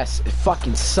 Yes, it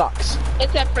fucking sucks.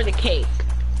 Except for the cake.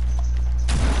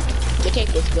 The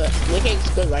cake was good. The cake's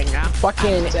good right now.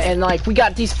 Fucking, and like, we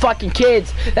got these fucking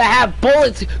kids that have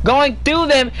bullets going through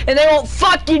them and they won't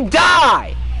fucking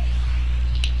die!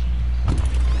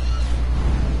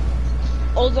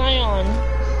 Oh, Zion.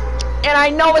 And I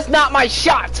know it's not my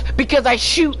shot because I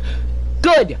shoot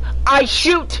good. I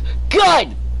shoot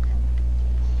good!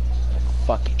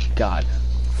 Fucking god.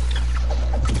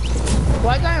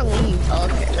 Why gotta leave? Oh,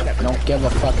 okay, whatever. Don't give a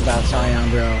fuck about Zion,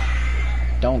 bro.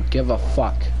 Don't give a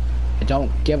fuck. I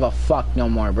don't give a fuck no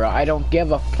more, bro. I don't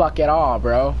give a fuck at all,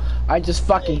 bro. I just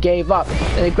fucking gave up.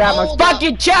 And they grabbed my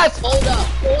fucking chest! Hold up,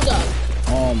 hold up.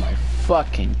 Oh my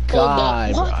fucking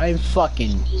god, bro. I'm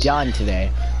fucking done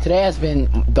today. Today has been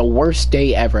the worst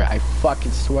day ever. I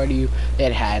fucking swear to you,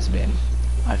 it has been.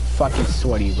 I fucking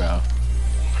swear to you, bro.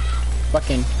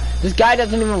 Fucking, this guy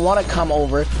doesn't even want to come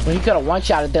over when he could have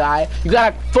one-shotted the guy. You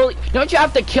gotta fully, don't you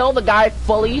have to kill the guy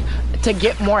fully to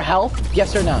get more health?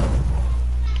 Yes or no?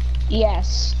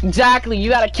 Yes. Exactly, you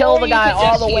gotta kill the guy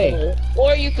all the way.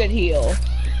 Or you could heal.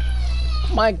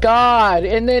 My god,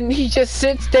 and then he just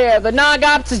sits there. The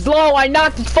Nog-Ops is low. I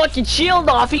knocked his fucking shield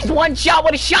off. He's one shot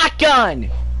with a shotgun.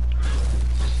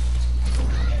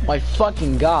 My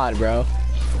fucking god, bro.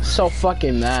 So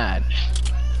fucking mad.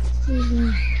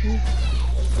 And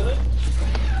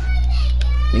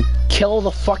kill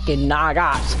the fucking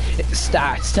Nagas. It's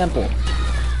that simple.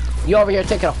 You over here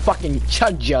taking a fucking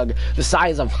chug jug the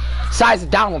size of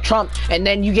Donald Trump, and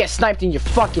then you get sniped in your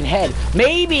fucking head.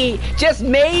 Maybe, just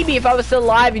maybe, if I was still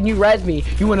alive and you res me,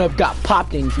 you wouldn't have got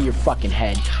popped into your fucking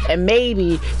head. And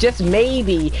maybe, just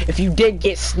maybe, if you did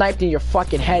get sniped in your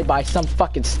fucking head by some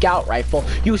fucking scout rifle,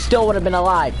 you still would have been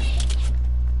alive.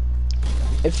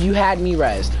 If you had me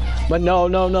resed. But no,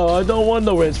 I don't want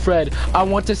to res Fred. I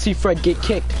want to see Fred get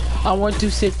kicked. I want to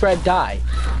see Fred die.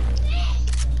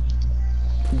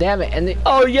 Damn it, and then,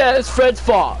 oh yeah, it's Fred's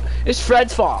fault. It's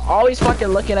Fred's fault. Always fucking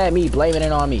looking at me, blaming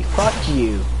it on me. Fuck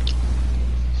you.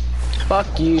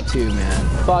 Fuck you too,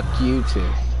 man. Fuck you too.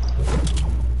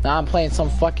 Now I'm playing some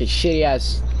fucking shitty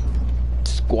ass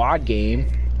squad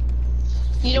game.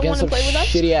 You don't want to play with us?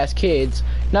 Shitty ass kids.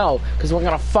 No, because we're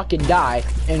gonna fucking die,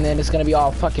 and then it's gonna be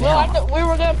all fucking hell. We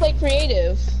were gonna play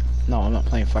creative. No, I'm not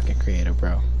playing fucking creative,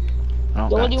 bro. I don't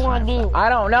What do you want to do? I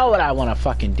don't know what I want to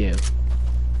fucking do.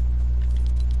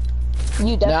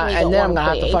 You definitely and don't then I'm want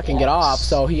gonna to have to fucking get off,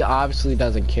 so he obviously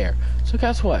doesn't care. So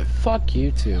guess what? Fuck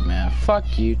you too, man.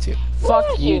 Fuck you too.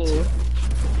 Fuck you too.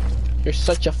 You're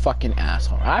such a fucking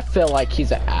asshole. I feel like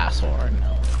he's an asshole right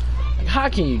now. Like, how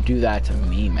can you do that to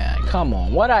me, man? Come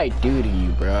on, what'd I do to you,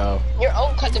 bro? Your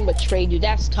own cousin betrayed you.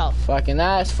 That's tough. Fucking,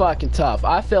 that's fucking tough.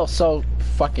 I feel so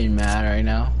fucking mad right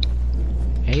now.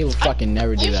 And he will fucking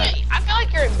never do that. I feel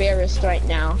like you're embarrassed right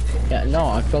now. Yeah, no,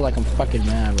 I feel like I'm fucking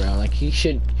mad, bro. Like he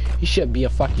should be a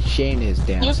fucking shame to his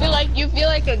damn self. You feel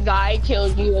like a guy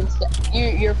killed you and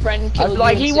your friend killed you.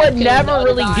 Like he would never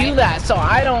really do that, so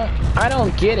I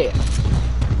don't get it.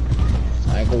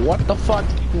 Like what the fuck?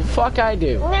 The fuck I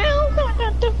do?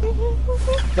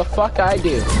 The fuck I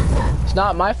do? It's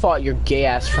not my fault your gay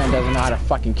ass friend doesn't know how to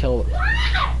fucking kill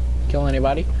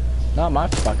anybody. Not my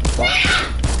fucking fault.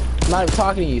 I'm not even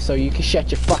talking to you, so you can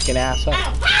shut your fucking ass up.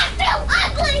 Oh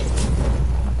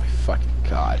my fucking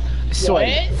god. I swear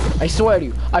to you. I swear to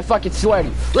you. I fucking swear to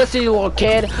you. Listen, you little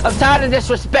kid. I'm tired of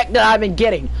disrespect that I've been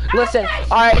getting. Listen,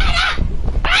 alright.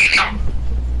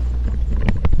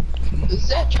 Is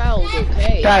that child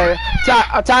okay?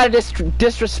 I'm tired of this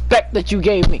disrespect that you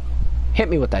gave me. Hit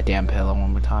me with that damn pillow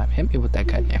one more time. Hit me with that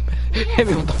goddamn. Hit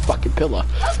me with the fucking pillow.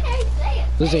 Okay, say it.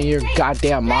 Losing your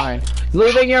goddamn mind.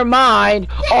 Losing your mind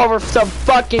over some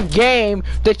fucking game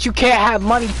that you can't have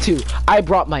money to. I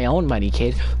brought my own money,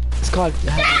 kid. It's called.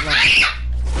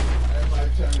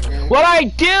 What I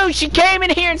do? She came in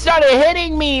here and started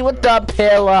hitting me with the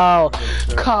pillow.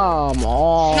 Come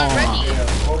on. Not ready.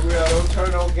 Don't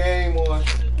turn no game on.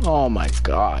 Oh my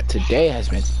god, today has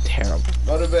been terrible.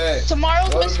 Go to bed.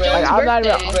 Tomorrow's Miss Jones' I'm not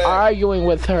birthday. even arguing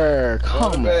with her.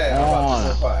 Come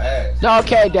on. On. No,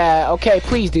 okay, Dad. Okay,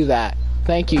 please do that.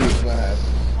 Thank you.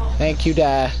 Thank you,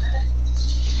 Dad.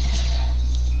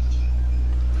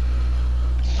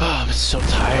 Oh, I'm so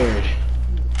tired.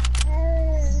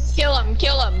 Kill him,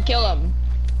 kill him, kill him.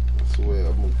 I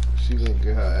swear, she's gonna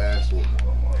get her ass whooped.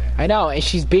 I know, and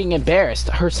she's being embarrassed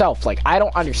herself. Like, I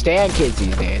don't understand kids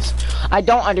these days. I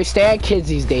don't understand kids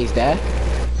these days, Dad.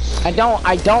 I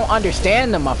don't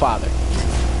understand them, my father.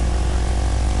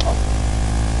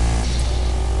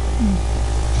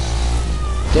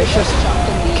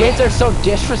 Kids are so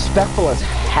disrespectful as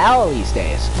hell these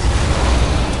days.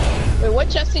 Wait, what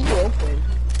chest did you open?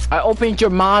 I opened your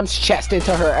mom's chest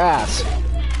into her ass.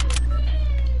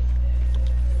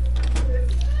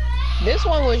 This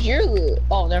one was your loot.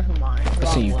 Oh, never mind.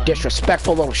 Listen, you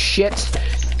disrespectful little shits.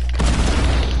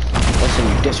 Listen,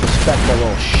 you disrespectful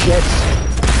little shits.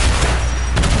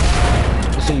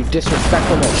 Listen, you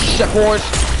disrespectful little shit whores.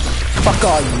 Fuck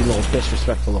all you little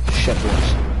disrespectful little shit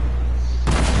whores.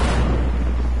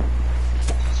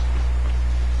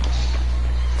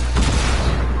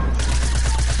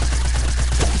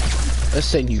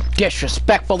 Listen, you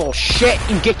disrespectful little shit,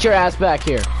 you get your ass back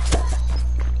here.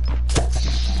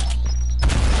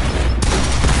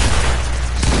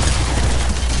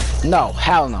 No,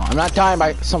 hell no. I'm not dying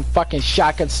by some fucking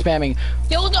shotgun spamming.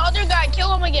 Kill the other guy,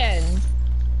 kill him again.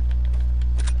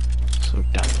 So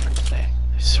done for today.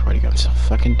 I swear to God, I'm so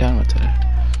fucking done with today.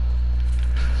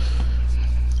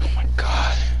 Oh my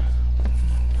god.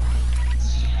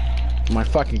 My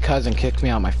fucking cousin kicked me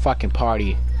out of my fucking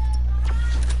party.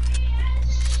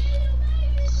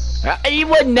 He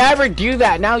would never do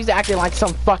that. Now he's acting like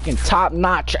some fucking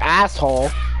top-notch asshole.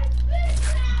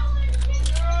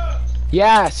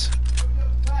 Yes.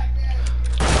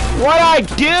 What'd I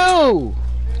do?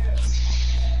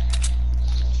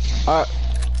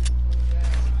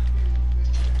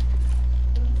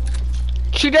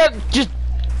 She does just.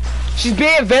 She's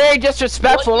being very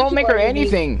disrespectful. Don't make her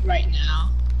anything. Right now.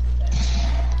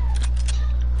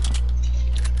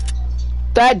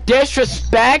 That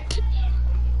disrespect.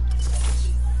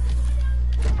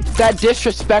 That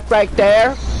disrespect right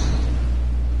there.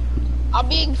 I'm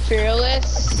being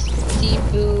fearless,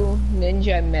 Sifu,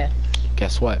 Ninja, Myth.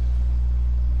 Guess what?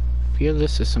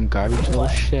 Fearless is some garbage little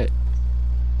shit.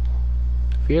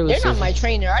 Fearless. They're not my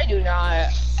trainer. I do not.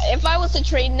 If I was to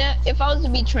train them, if I was to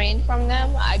be trained from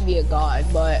them, I'd be a god.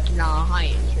 But nah,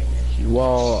 I ain't trainer.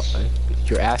 Well,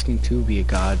 you're asking to be a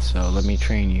god, so let me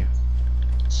train you.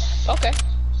 Okay.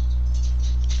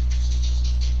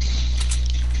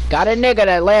 Got a nigga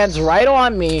that lands right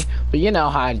on me, but you know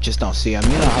how I just don't see him.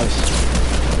 You know how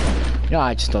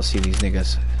I just don't see these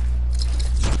niggas.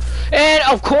 And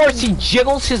of course he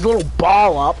jiggles his little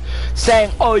ball up, saying,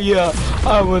 "Oh yeah,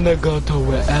 I wanna go to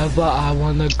wherever I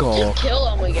wanna go." Just kill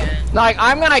him again. Like,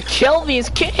 I'm gonna kill these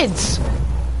kids.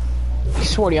 I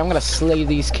swear to you, I'm gonna slay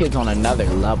these kids on another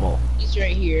level. He's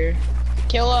right here.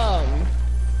 Kill him.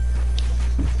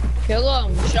 Kill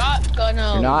him. Shotgun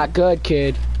him. You're not good,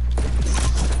 kid.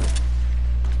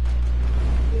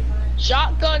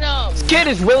 Shotgun him. This kid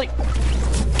is really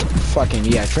fucking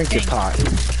yeah. Drink your pot.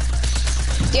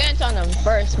 Dance on him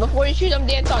first. Before you shoot him,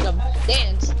 dance on him.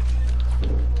 Dance.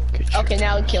 Okay,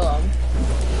 now kill him.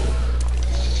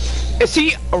 Is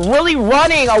he really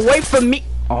running away from me?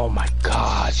 Oh my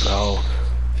god, bro.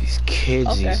 These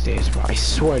kids these days, bro. I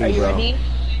swear to you, bro. Are you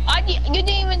ready? You didn't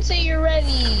even say you're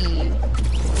ready.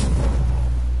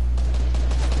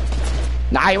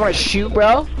 Nah, you wanna shoot,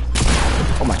 bro?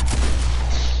 Oh my.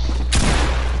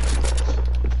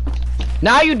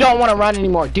 Now you don't want to run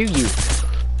anymore, do you?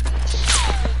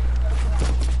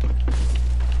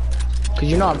 Cause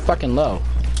you know I'm fucking low.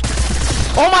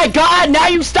 Oh my god, now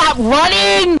you stop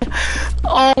running!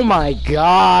 Oh my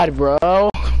god,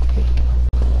 bro.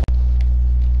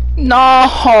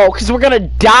 No, cause we're gonna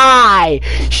die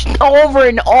over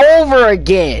and over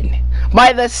again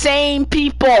by the same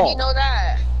people. How do you know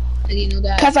that? How do you know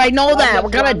that? Cause I know that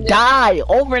we're gonna die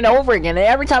over and over again, and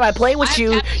every time I play with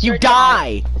you, you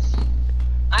die.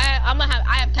 I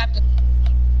have tapped it.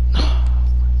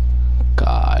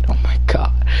 God, oh my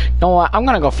god. You know what? I'm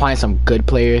gonna go find some good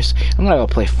players. I'm gonna go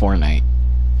play Fortnite.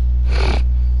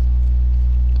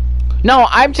 No,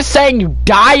 I'm just saying you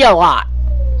die a lot.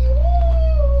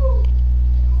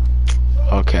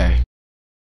 Okay.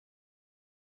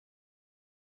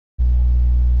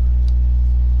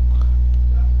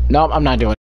 No, I'm not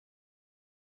doing it.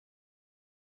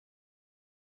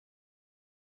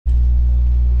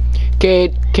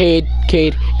 Cade,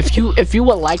 if you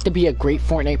would like to be a great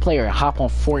Fortnite player, hop on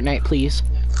Fortnite, please.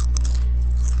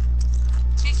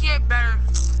 GTA better.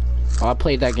 Oh, I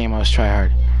played that game. I was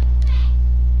tryhard.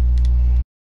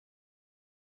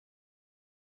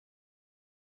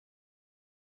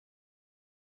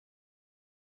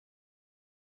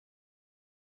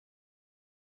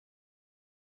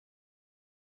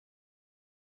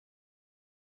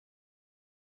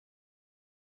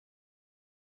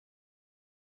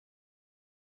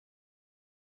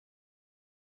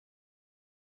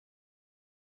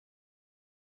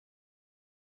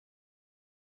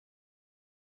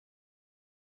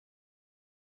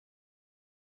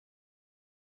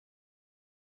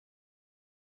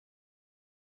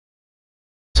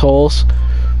 Holes.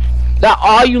 Now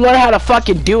all you learn how to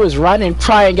fucking do is run and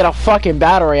try and get a fucking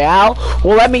battle royale.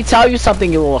 Well, let me tell you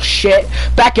something, you little shit.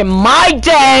 Back in my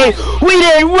day, we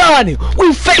didn't run.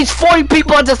 We faced 40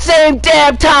 people at the same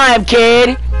damn time,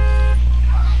 kid.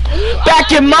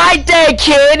 Back in my day,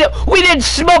 kid, we didn't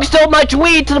smoke so much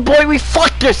weed to the point we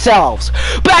fucked ourselves.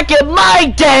 Back in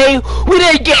my day, we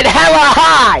didn't get hella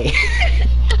high.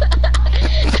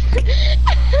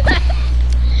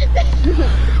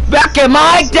 Back in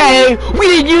my day, we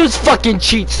didn't use fucking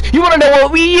cheats. You wanna know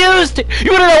what we used?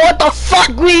 You wanna know what the fuck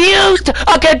we used?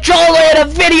 A controller and a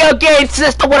video game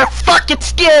system with our fucking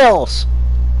skills.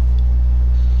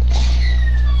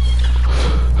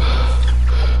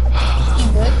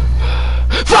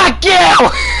 Fuck you!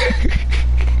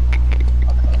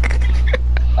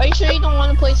 Are you sure you don't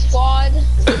want to play squad?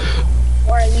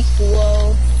 Or at least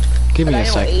duo? Give me a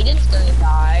sec. Aiden's gonna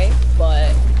die,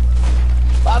 but...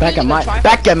 Back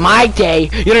in my day,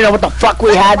 you don't know what the fuck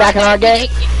we had back in our day?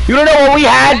 You don't know what we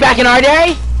had back in our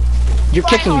day? You're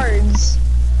kicking me.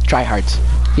 Tryhards.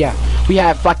 Yeah, we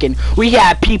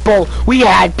had people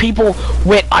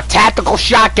with a tactical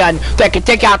shotgun that could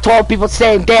take out 12 people at the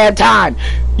same damn time.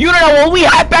 You don't know what we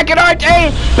had back in our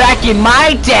day? Back in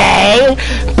my day,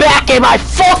 back in my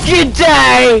fucking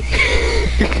day.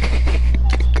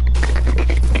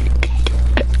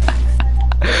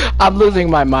 I'm losing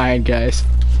my mind, guys.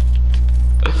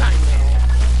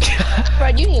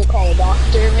 Fred, you need to call a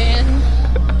doctor, man.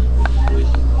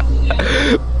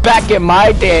 Back in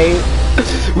my day,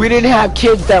 we didn't have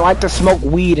kids that like to smoke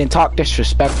weed and talk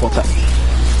disrespectful to.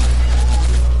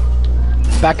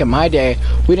 Back in my day,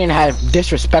 we didn't have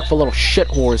disrespectful little shit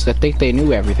whores that think they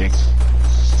knew everything.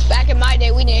 Back in my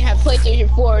day, we didn't have PlayStation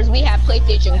 4s, we had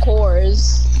PlayStation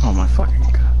cores. Oh my fucking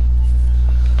god.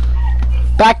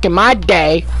 Back in my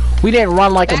day, we didn't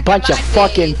run like a bunch of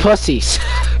fucking pussies.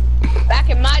 Back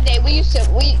in my day,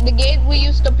 the games we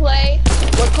used to play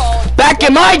were called... Back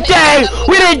in my day,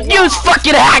 we didn't use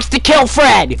fucking hacks to kill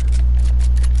Fred!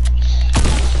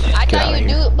 I thought you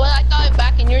do, but I thought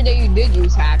back in your day you did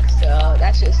use hacks, so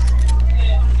that's just...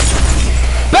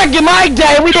 Back in my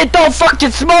day, we didn't throw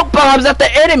fucking smoke bombs at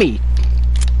the enemy!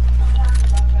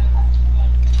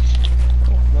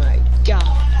 Oh my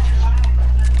god.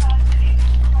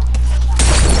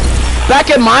 Back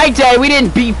in my day, we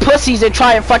didn't beat pussies and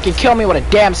try and fucking kill me with a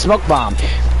damn smoke bomb.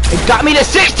 It got me to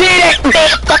 16 and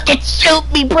fucking shoot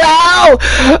me, bro!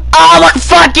 Oh my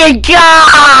fucking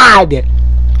god!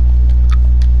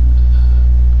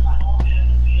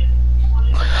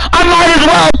 I might as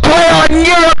well play on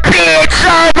European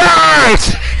servers!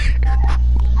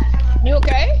 You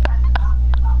okay?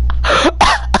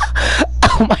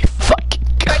 Oh my fucking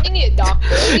god. You need a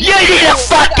doctor. You need a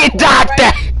fucking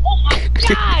doctor! Oh my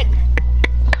god!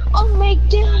 Oh my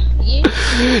god! Yeah.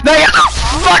 Now get the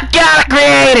fuck out of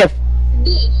creative!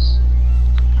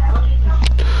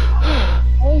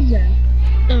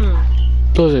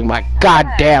 Losing my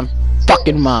goddamn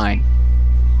fucking mind.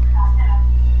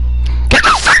 Get the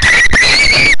fuck out of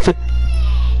creative!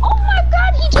 Oh my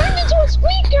god, he turned into a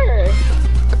squeaker!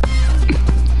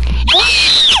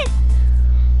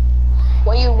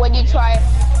 when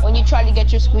you try to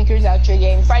get your squeakers out your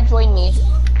game, Fred, join me.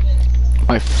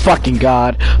 My fucking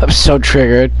god, I'm so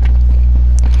triggered.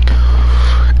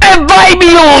 Invite me,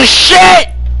 you little shit!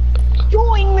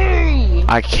 Join me!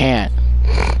 I can't.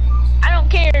 I don't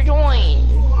care, join.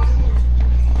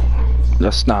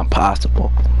 That's not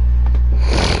possible.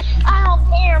 I don't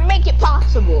care, make it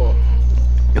possible.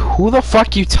 Who the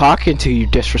fuck you talking to, you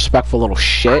disrespectful little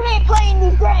shit? I ain't playing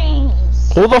these games.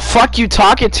 Who the fuck you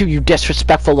talking to, you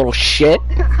disrespectful little shit?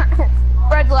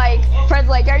 Fred's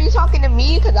like, are you talking to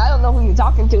me? Cause I don't know who you're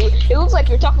talking to. It looks like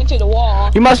you're talking to the wall.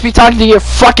 You must be talking to your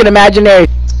fucking imaginary.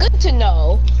 It's good to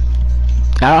know.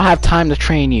 I don't have time to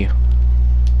train you.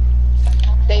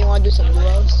 Then you wanna do some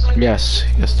duos? Yes,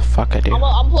 yes the fuck I do.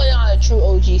 I'm putting on a true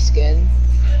OG skin.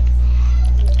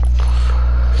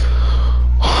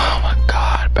 Oh my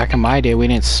god, back in my day we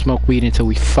didn't smoke weed until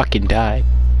we fucking died.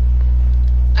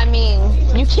 I mean,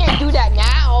 you can't do that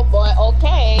now, but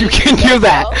okay. You can do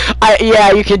that.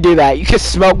 Yeah, you can do that. You can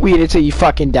smoke weed until you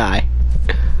fucking die.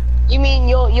 You mean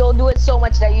you'll do it so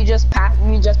much that you just pass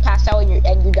out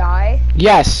and you die?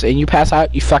 Yes, and you pass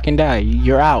out, you fucking die.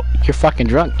 You're out. You're fucking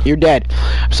drunk. You're dead.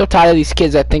 I'm so tired of these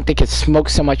kids that think they can smoke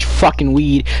so much fucking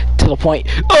weed to the point,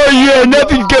 oh yeah,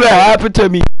 nothing's gonna happen to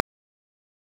me.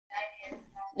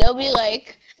 They'll be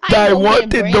like, I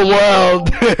wanted the world.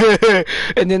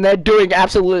 And then they're doing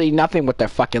absolutely nothing with their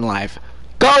fucking life.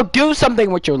 Go do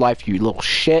something with your life, you little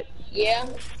shit. Yeah.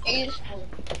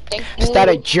 Instead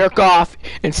of jerk off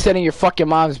and sit in your fucking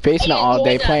mom's basement all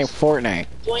day playing Fortnite.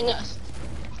 Join us.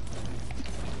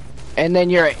 And then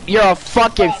you're a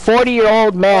fucking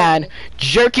 40-year-old man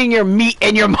jerking your meat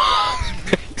in your mom's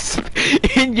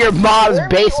in your mom's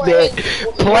basement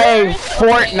playing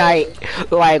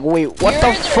Fortnite. Like, wait, what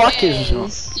the fuck is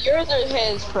this? Yours or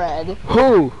his, Fred?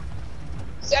 Who?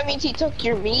 So that means he took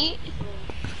your meat?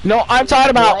 No, I'm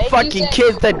talking about What? fucking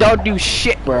kids that don't do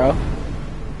shit, bro.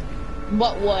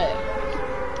 But what?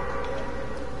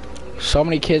 So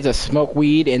many kids that smoke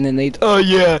weed and then they, oh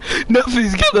yeah,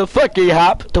 nothing's gonna fucking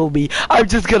happen to me. I'm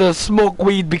just gonna smoke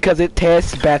weed because it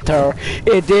tastes better.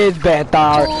 It is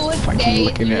better. 2 days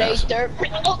looking ass. later.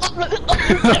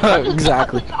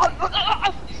 Exactly.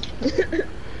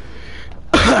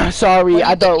 Sorry,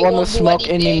 I don't want to smoke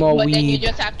any more but weed. Then you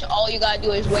just have to, all you gotta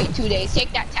do is wait 2 days.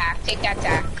 Take that tack, take that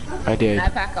tack. I did.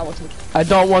 That pack I was with. I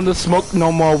don't want to smoke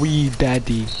no more weed,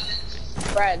 daddy.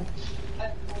 Fred.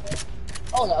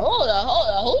 Hold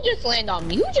on. Who just landed on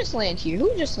me? Who just landed here?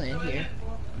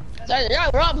 So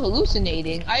I'm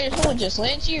hallucinating. I just who just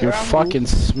landed here. You're fucking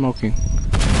smoking.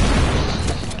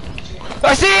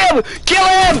 I see him! Kill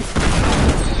him!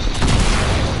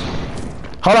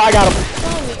 Hold on, I got him.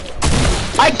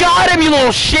 I got him, you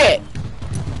little shit!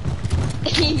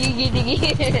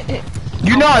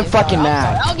 You know I'm fucking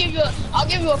mad. I'll give you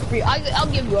a free. I'll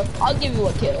give you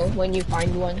a kill when you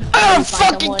find one. I'll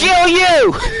fucking kill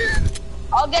you!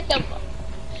 I'll get them.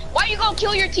 Why you gonna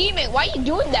kill your teammate? Why you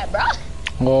doing that, bro?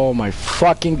 Oh my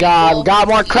fucking god, we got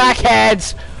more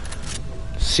crackheads!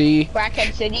 See?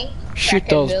 Crackhead City? Shoot Crackhead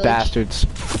those Village. bastards.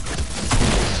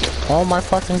 Oh my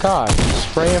fucking god.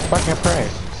 Spray and fucking pray.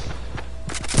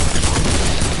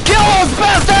 Kill those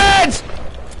bastards!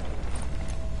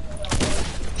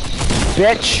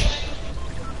 Bitch.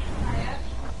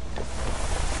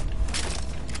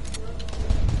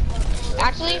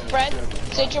 Actually, Fred,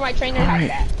 since you're my trainer, have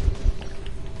that.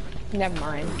 Never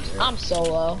mind. I'm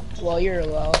solo. Well, you're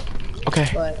low. Okay.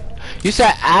 But You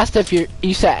said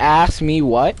ask me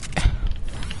what?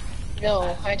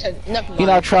 no, I said never mind. You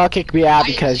know, Troll kicked me out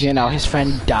because, you know, his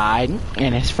friend died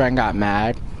and his friend got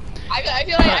mad. I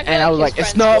feel like And I was like,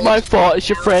 it's not my fault, it's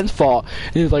your friend's fault.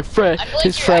 And he was like, Fred,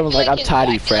 his friend was like, I'm tired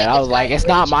of you, Fred. I was like, it's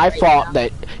not my fault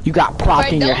that you got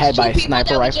plopped in your head by a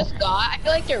sniper rifle. I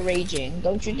feel like they're raging,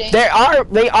 don't you think? They are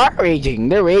raging.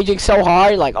 They're raging so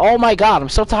hard, like, oh my god, I'm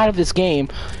so tired of this game.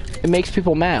 It makes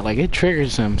people mad, like, it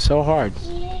triggers them so hard.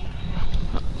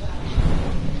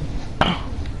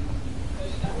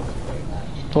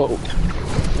 Oh,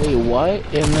 wait, what?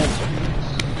 In the...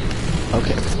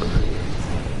 Okay.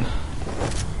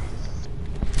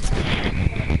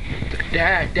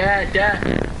 Dad.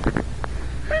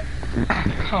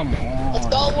 Come on. Let's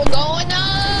go, we're going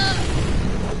up!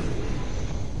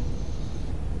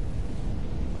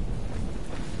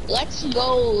 Let's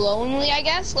go lonely, I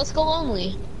guess? Let's go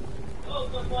lonely.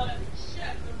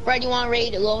 Fred, you wanna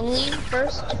raid lonely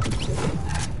first?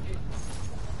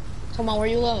 Come on, where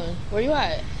you going? Where you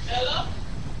at?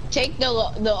 Take the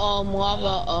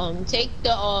lava, take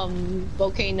the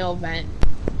volcano vent.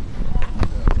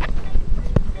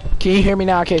 Can you hear me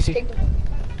now, Casey?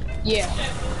 Yeah.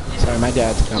 Sorry, my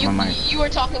dad's got my mic. You were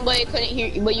talking, but you couldn't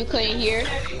hear.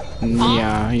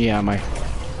 Yeah, my.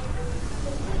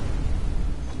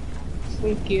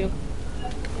 Thank you.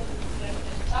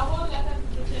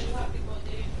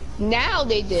 Now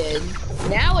they did.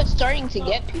 Now it's starting to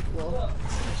get people.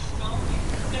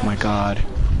 Oh my god.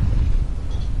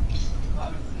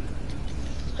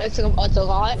 It's a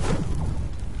lot.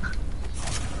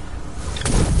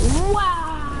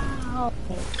 Wow.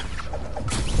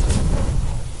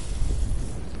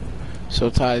 So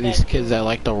tired of these kids that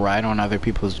like to ride on other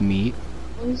people's meat.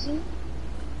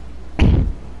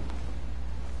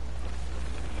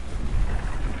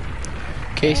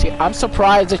 Casey, I'm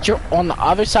surprised that you're on the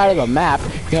other side of the map.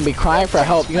 You're gonna be crying for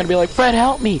help. You're gonna be like, Fred,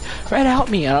 help me! Fred, help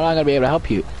me! And I'm not gonna be able to help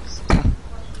you.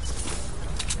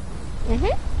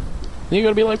 You're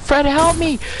gonna be like, Fred, help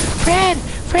me! Fred,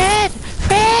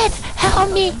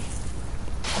 help me!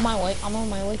 I'm on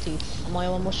my way to you. I'm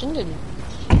almost into you.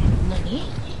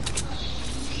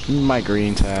 Give me my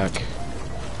green tack.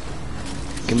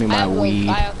 Give me my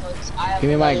weed. Give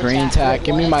me my green tack.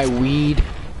 Give me my weed.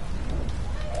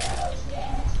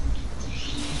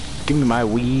 Give me my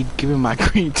weed. Give me my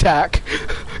green tack.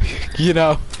 You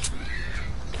know.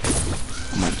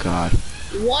 Oh my god.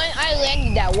 I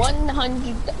landed at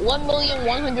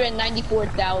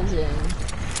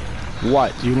 1,194,000.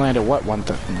 What? You landed what? 1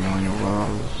 million.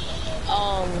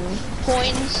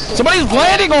 Points. Somebody's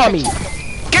landing on me!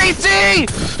 Casey!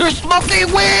 They're smoking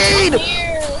weed!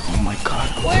 Oh my god.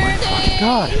 Oh my fucking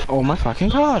god. Oh my fucking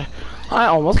god. I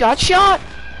almost got shot.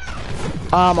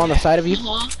 On the side of you.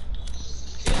 No.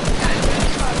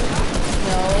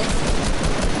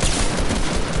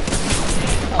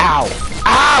 Ow.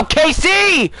 Ow,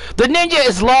 Casey! The ninja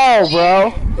is low,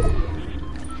 bro.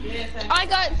 I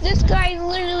got this guy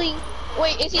literally.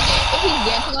 Wait, is he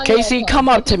dancing on Casey, you? come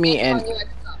up to me and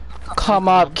come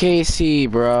up, Casey,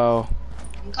 bro.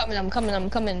 I'm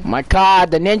coming. My god,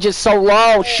 the ninja's so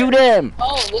low. Shoot him.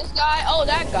 Oh, this guy? Oh,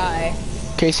 that guy.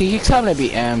 Casey, he's coming to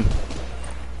beat M.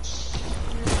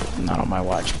 Not on my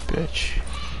watch, bitch.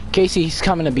 Casey, he's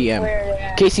coming to beat M.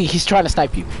 Casey, he's trying to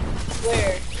snipe you.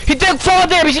 Where? He took 4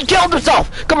 damage. He killed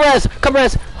himself. Come res.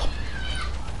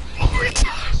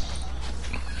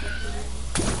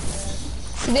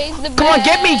 Today's the best. Come on,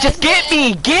 get me. Just get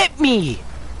me.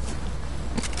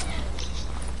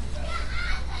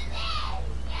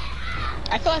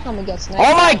 I feel like I'm gonna get sniped.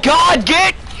 Oh my god,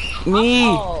 get me.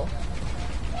 Oh.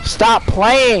 Stop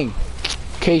playing,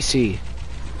 Casey.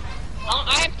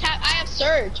 I have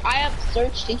search. I have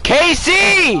search to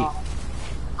Casey!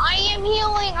 I am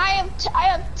healing. I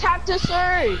have tap to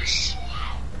search.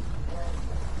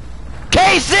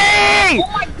 Casey! Oh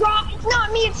my god, it's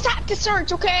not me, it's tap to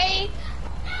search, okay?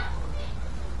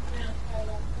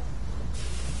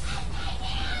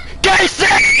 Casey!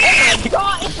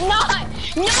 God, it's not!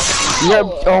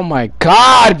 No! Oh my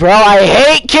god, bro, I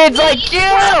hate kids like you!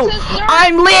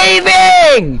 I'm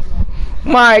leaving!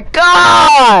 My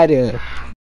God!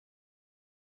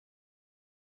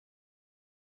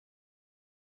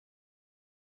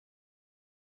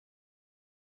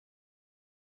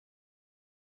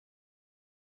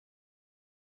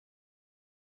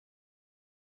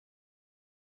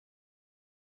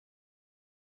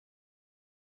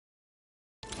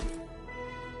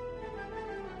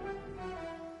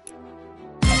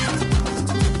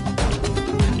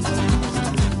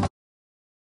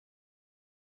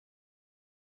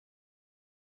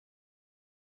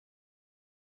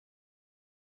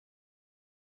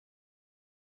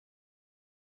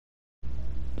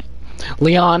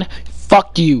 Leon,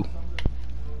 fuck you.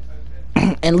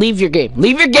 And leave your game.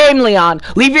 Leave your game, Leon.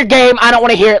 Leave your game. I don't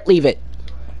want to hear it. Leave it.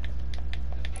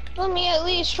 Let me at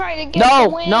least try to get No, the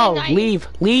win. no, leave,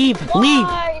 leave, leave.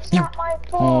 Why? It's You, not my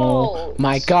fault. oh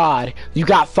my God. You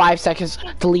got 5 seconds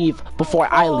to leave before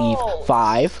I leave.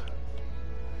 5,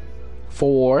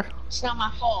 4. It's not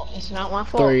my fault. It's not my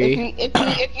fault. 3.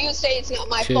 If you say it's not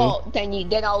my 2. fault, then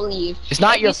I'll leave. It's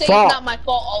not if your you say fault. It's not my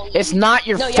fault. I'll leave. It's not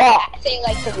your no, fault. Say it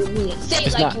like you mean it. Say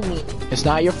It's it like not. you mean it. It's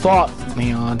not your fault,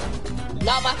 Leon.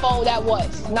 Not my fault. That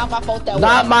was. Not my fault. That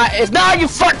Not was. my. It's not your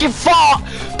fucking fault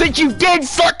that you did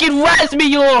fucking res me,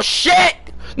 you little shit.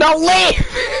 Now leave.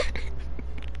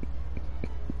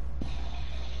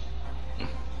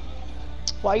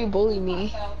 Why you bully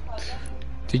me?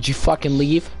 Did you fucking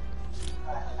leave?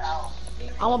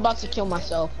 I'm about to kill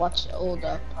myself. Watch. Hold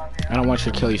up. I don't want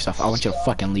you to kill yourself. I want you to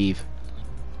fucking leave.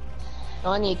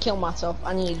 No, I need to kill myself.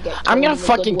 I need to get. I'm gonna killed in a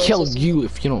fucking good way kill so- you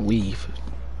if you don't leave.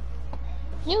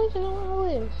 You don't want to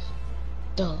live.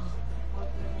 Duh.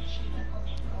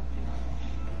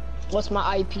 What's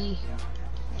my IP?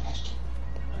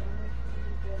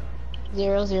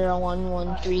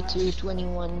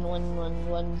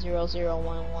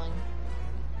 0011322111100111.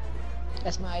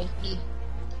 That's my IP.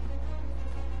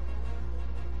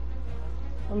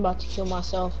 I'm about to kill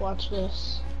myself. Watch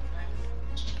this.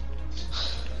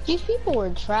 These people were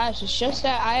trash. It's just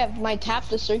that I have my tap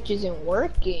to search isn't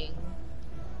working.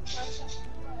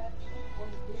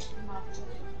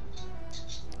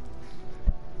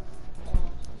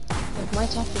 Like my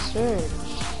tap to search.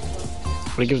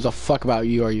 Nobody gives a fuck about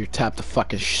you or your tap to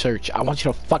fucking search. I want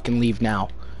you to fucking leave now.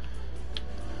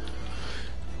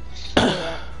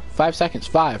 5 seconds.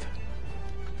 5.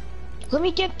 Let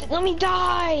me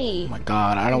die. Oh my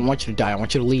God, I don't want you to die. I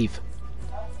want you to leave.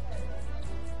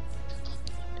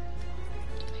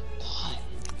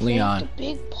 Leon,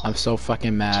 I'm so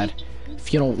fucking mad.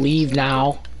 If you don't leave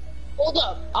now. Hold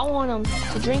up. I want them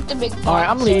to drink the big pot. Alright,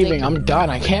 I'm leaving. I'm done.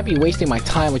 I can't be wasting my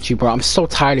time with you, bro. I'm so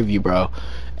tired of you, bro.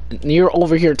 You're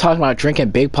over here talking about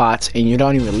drinking big pots and you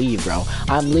don't even leave, bro.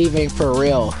 I'm leaving for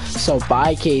real. So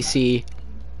bye, Casey.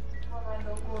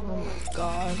 Oh my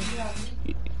God.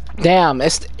 Damn,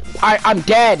 I'm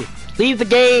dead. Leave the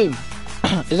game.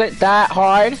 Is it that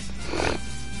hard?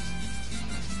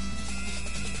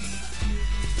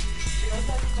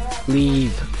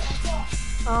 Leave.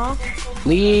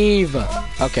 Leave.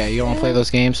 Okay, you don't want to play those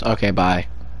games? Okay, bye.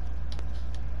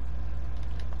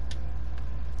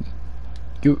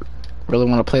 You really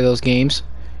want to play those games?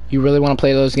 You really want to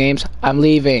play those games? I'm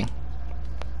leaving.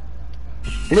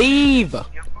 Leave.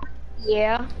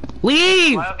 Yeah.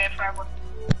 Leave.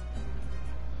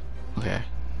 Okay.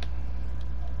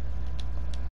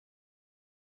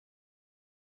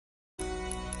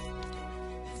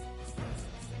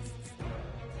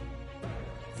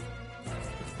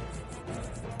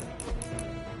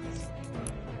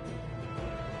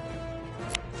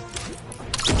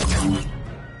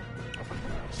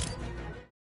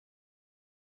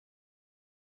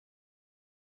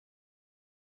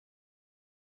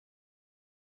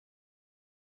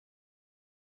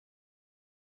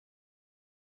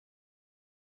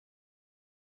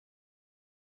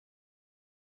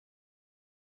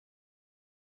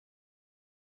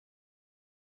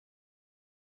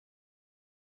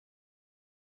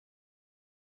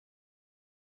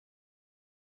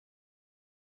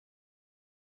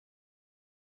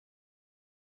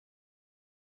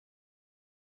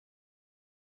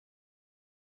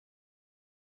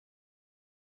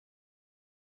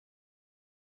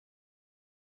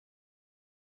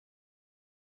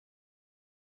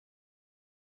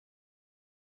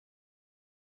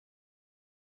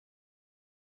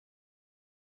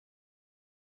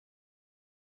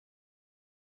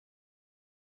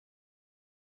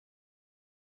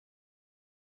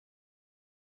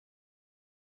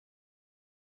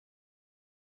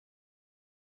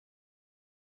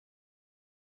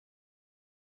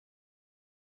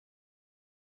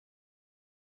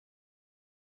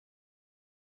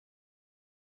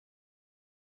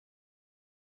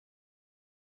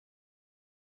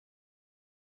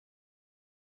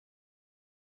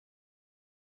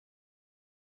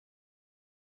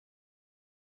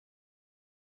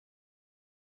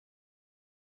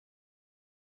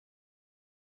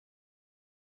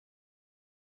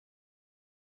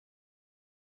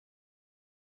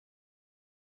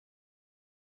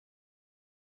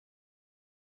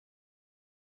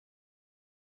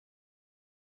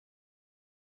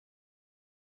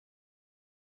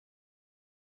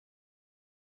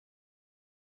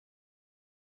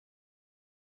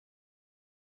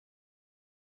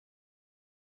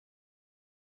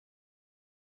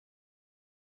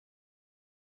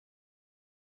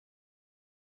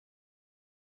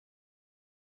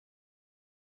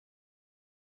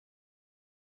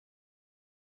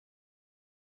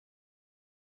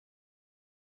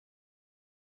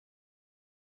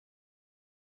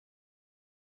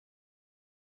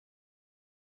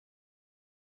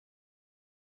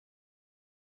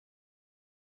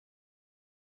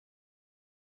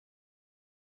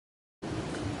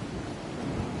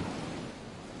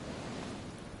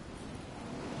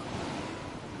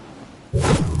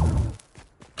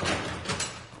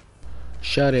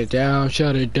 Shut it down,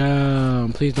 shut it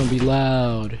down. Please don't be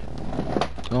loud.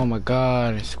 Oh my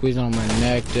god, it's squeezing on my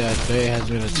neck. Today has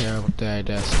been a terrible day.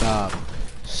 Stop.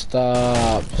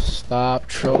 Stop. Stop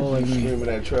trolling me. Screaming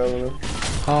at trailing?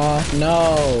 Huh?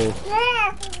 No.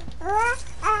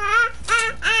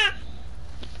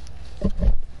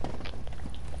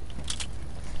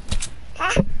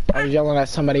 I was yelling at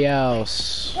somebody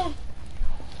else.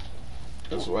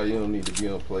 That's why you don't need to be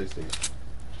on PlayStation.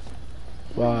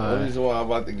 Why? The reason why I'm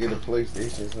about to get a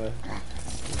PlayStation, son,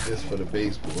 is just for the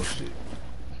baseball shit.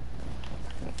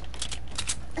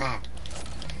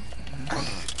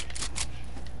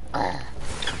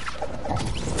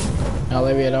 Now,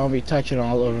 Olivia, don't be touching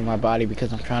all over my body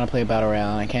because I'm trying to play Battle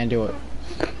Royale and I can't do it.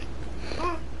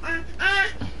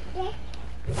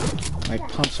 My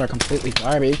pumps are completely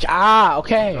garbage. Ah,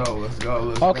 okay. Oh, let's go,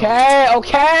 let's okay, go.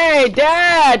 Okay,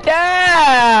 Dad,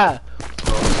 Dad!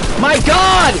 My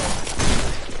God!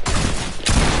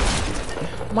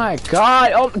 My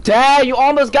God, oh, Dad, you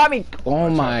almost got me. Oh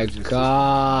my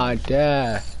God,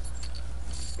 Dad.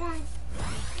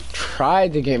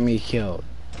 Tried to get me killed.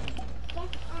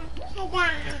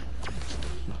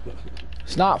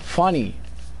 It's not funny.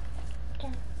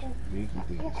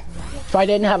 If I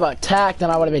didn't have an attack, then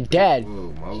I would have been dead.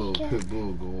 Whoa, my little pit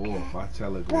bull go off. I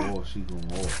tell her go off, she go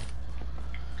off.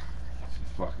 She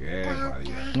fucking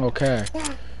everybody up. Okay.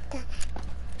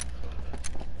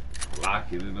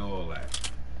 Lock it and all that.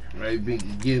 Right,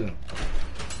 Binky, get him.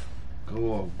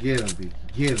 Go off, get him, Binky,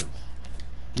 get him.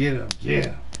 Get him, get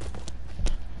him.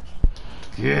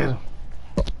 Get him.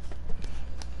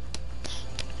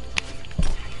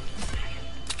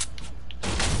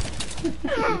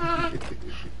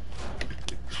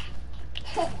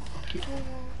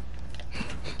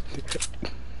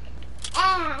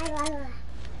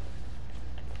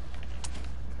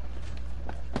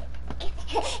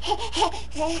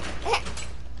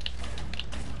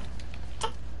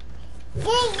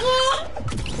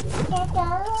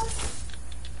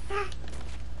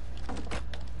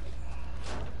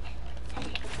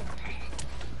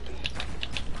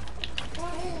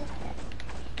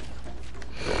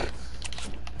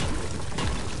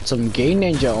 Some gay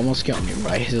ninja almost killed me,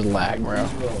 bro. His lag, bro.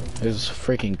 His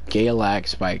freaking gay lag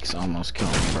spikes almost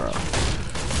killed me, bro.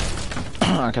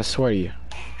 I can swear to you.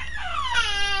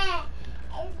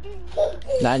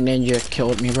 That ninja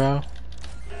killed me, bro.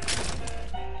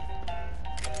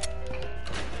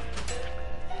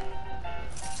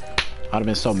 I'd have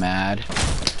been so mad.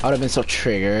 I would have been so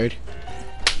triggered.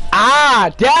 Ah,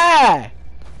 Dad!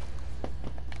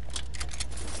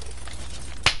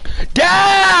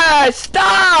 Dad,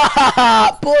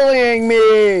 stop bullying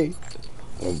me!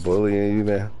 I'm bullying you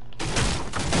now.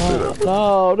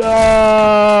 Oh,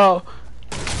 no!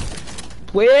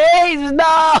 Please, no!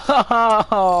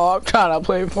 I'm trying to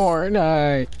play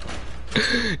Fortnite.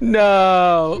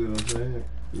 No! You know what I'm saying?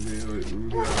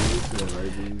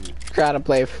 Trying to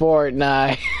play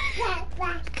Fortnite.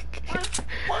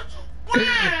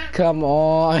 Come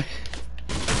on.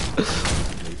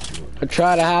 I'm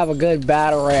trying to have a good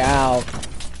battle royale.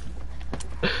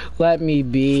 Let me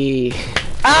be.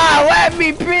 Ah, let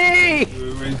me be!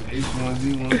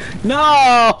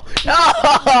 No!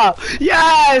 No!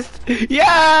 Yes!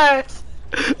 Yes!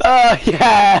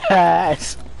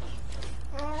 Yes!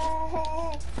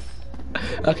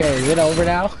 Okay, is it over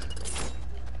now?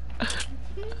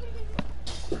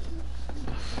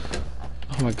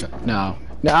 Oh my god, no.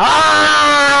 No!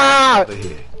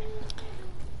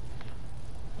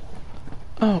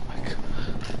 Oh my god.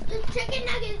 The chicken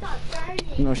nuggets are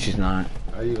dirty. No, she's not.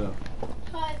 How you know?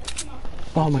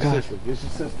 Oh my god. Get your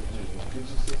sister. Get your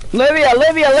sister. Livia!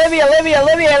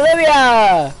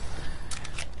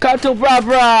 Come to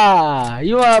Barbara!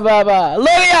 You are Barbara!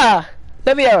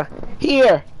 Livia!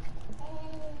 Here!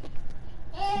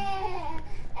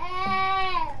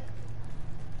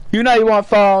 You know you want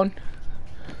phone.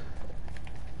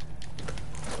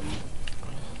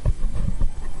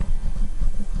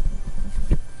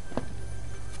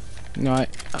 No,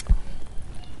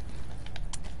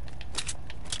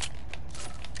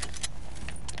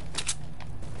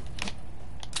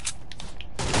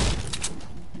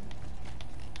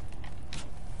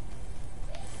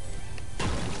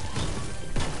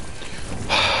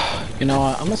 you know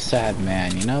what? I'm a sad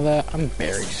man. You know that? I'm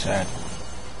very sad.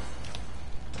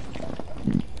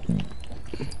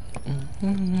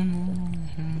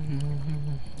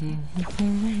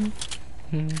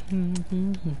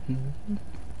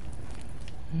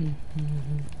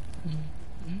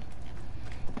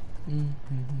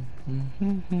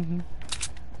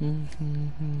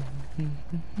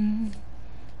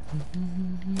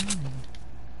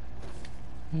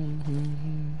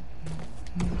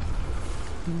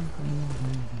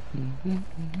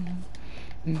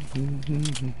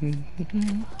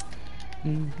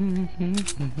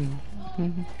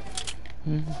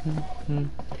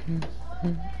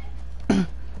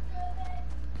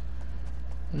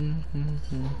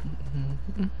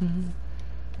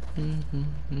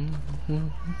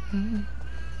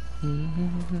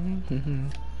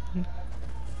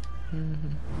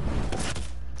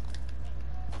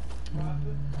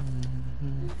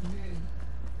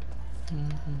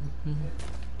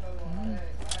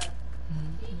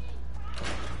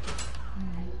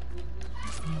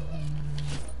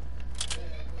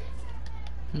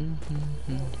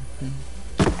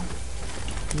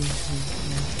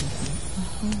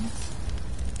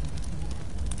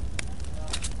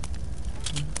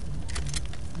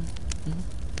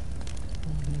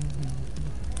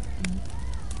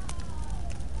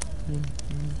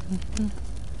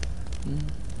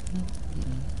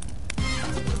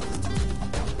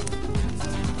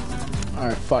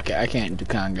 Alright, fuck it. I can't do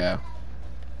Congo.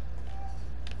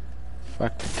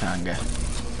 Fuck the Congo.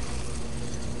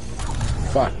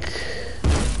 Fuck.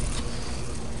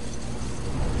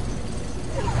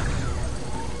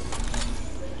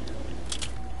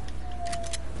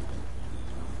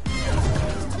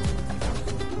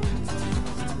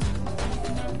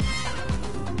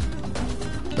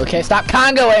 Okay, stop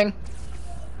Congoing!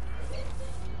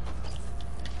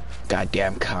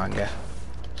 Goddamn Congo.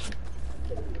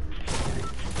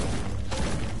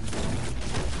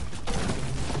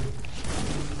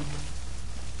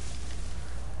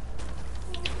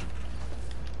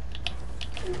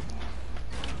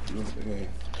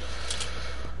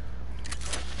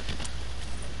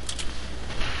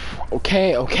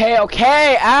 Okay, okay,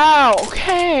 okay, ow,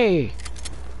 okay.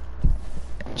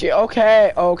 Gee,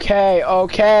 okay, okay,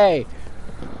 okay.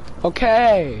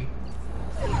 Okay.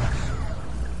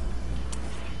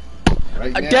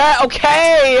 Right now. That,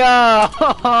 okay,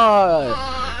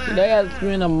 that's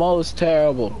been the most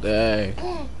terrible day.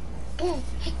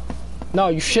 No,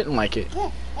 you shouldn't like it.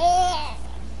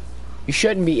 You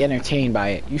shouldn't be entertained by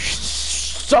it. You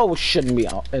so shouldn't be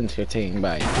entertained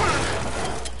by it.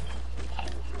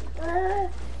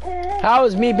 How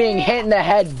is me being hit in the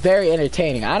head very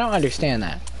entertaining? I don't understand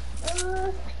that.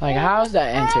 Like, how is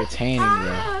that entertaining,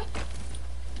 bro?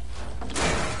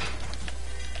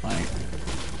 Like,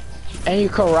 and you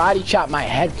karate chop my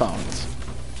headphones.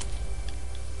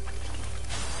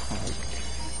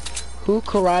 Who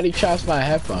karate chops my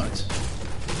headphones?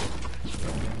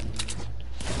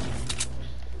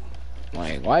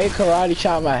 Like, why you karate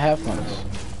chop my headphones?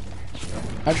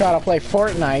 I try to play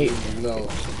Fortnite. No.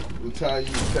 What time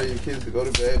you tell your kids to go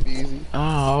to bed, be easy?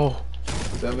 Oh.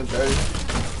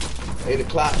 7:30? 8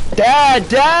 o'clock? Dad!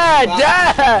 Dad!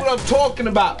 Dad! This is what I'm talking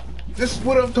about. This is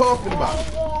what I'm talking about.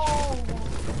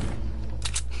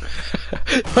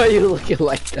 Why are you looking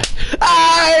like that?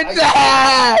 Ah,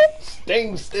 Dad!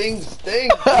 Sting, sting, sting.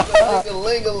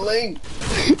 Ling-a-ling-a-ling.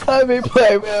 Let me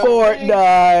play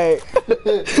Fortnite. Let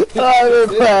me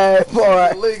play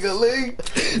Fortnite. Ling-a-ling.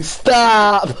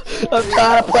 Stop! I'm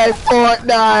trying to play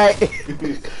Fortnite.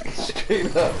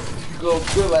 Straight up. You gonna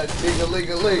feel like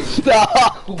ding-a-ling-a-ling. No!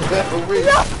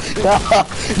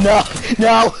 No!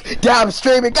 No! Dad, I'm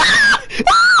streaming. No!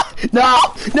 No!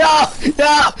 No!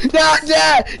 No! Dad!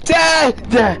 Dad! Dad!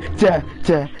 Dad! Dad!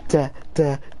 Dad!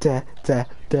 Dad! Dad! Dad!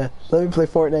 Dad! Let me play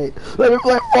Fortnite. Let me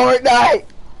play Fortnite.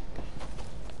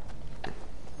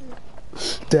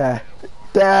 Dad!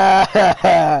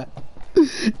 Dad!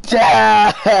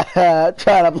 Dad! I'm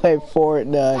trying to play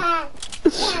Fortnite.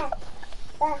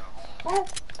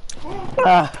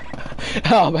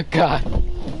 Oh my god.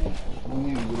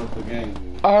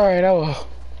 Alright, I will.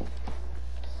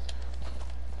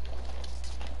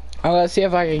 Let's see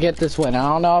if I can get this win. I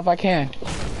don't know if I can.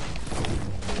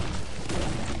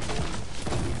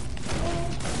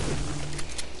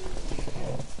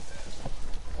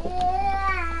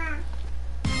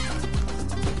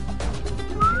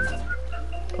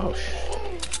 Oh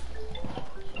shit.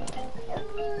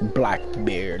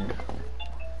 Blackbeard.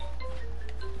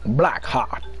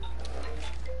 Blackheart.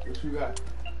 What you got?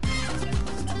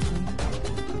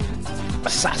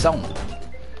 Assassin.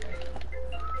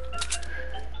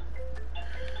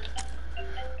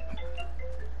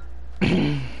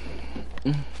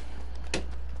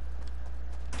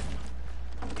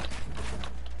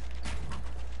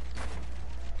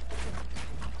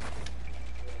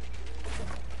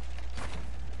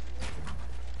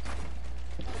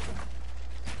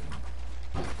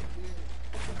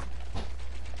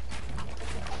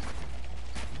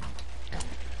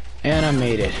 And I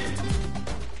made it.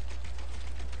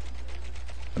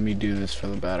 I Let me do this for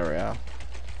the battle royale.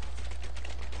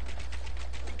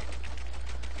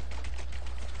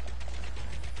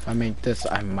 If I make this,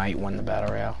 I might win the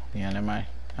battle royale. Yeah, never mind.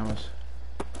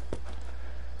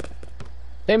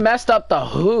 They messed up the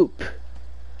hoop.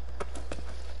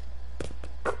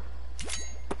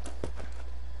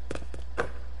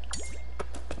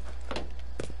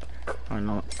 Oh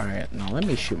no! All right, now let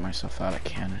me shoot myself out of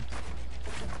cannon.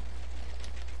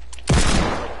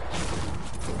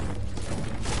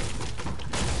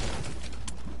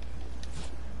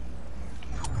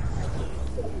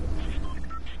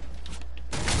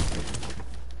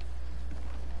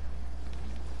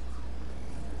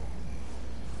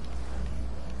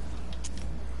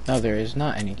 No, there is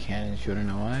not any cannons. You wanna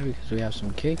know why? Because we have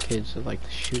some kids that like to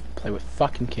shoot and play with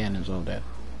fucking cannons all day.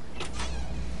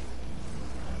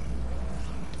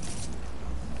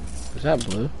 Is that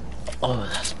blue? Oh,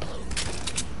 that's blue.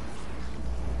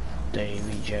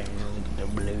 Davey James, look at the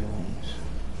balloons.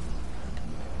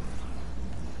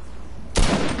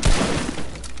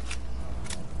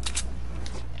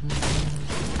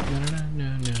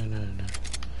 No.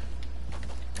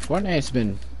 Fortnite's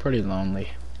been pretty lonely.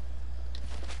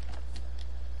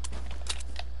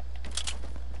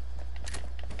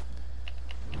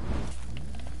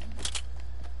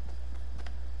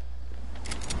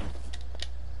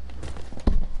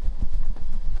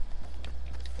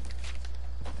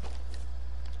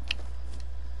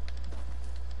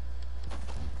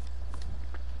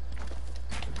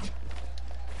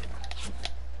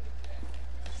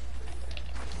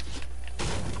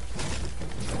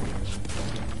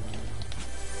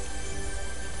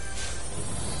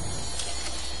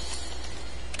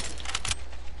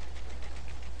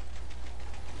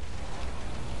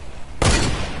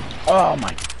 Oh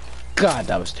my god,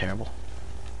 that was terrible.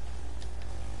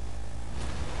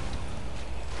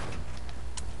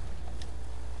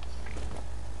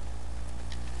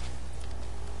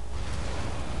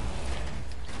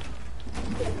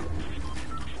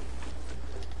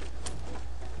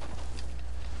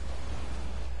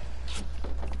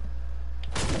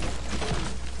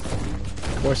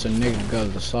 Of course a nigga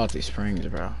goes to Salty Springs,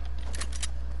 bro.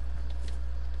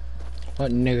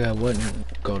 What nigga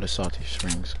wouldn't go to Salty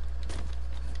Springs?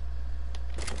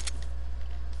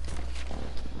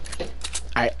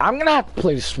 I'm gonna have to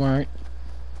play smart.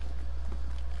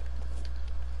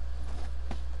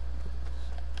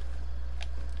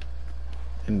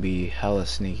 And be hella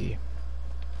sneaky.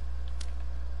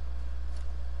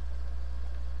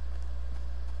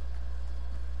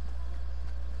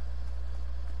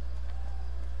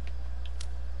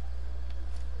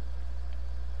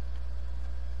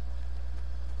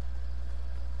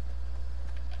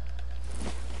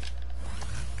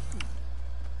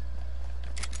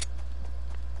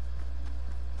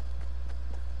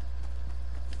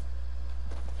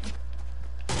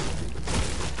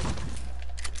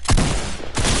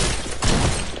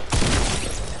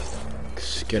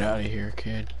 Get out of here,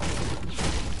 kid.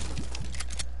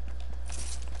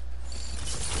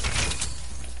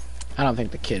 I don't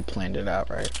think the kid planned it out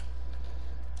right.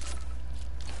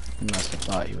 He must have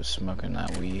thought he was smoking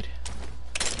that weed.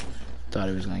 Thought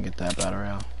he was gonna get that battle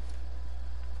royale.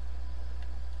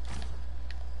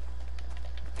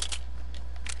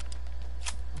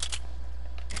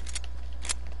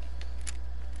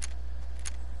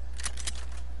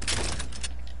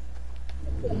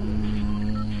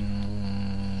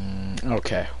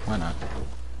 Okay, why not?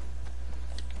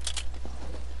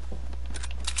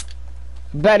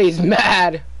 Betty's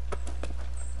mad!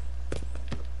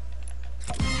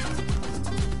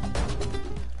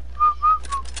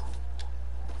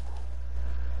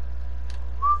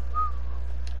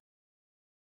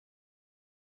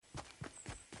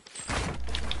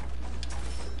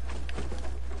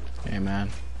 Hey, man.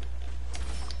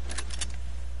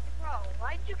 Bro,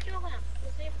 why'd you kill him? He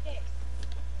was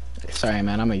AFK. Sorry,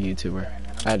 man, I'm a YouTuber.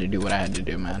 I had to do what I had to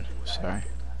do, man. Sorry.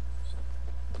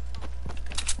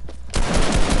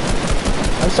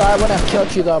 I'm sorry I wouldn't have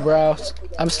killed you, though, bro.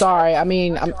 I'm sorry. I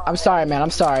mean, I'm sorry, man.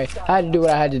 I'm sorry. I had to do what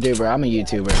I had to do, bro. I'm a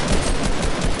YouTuber.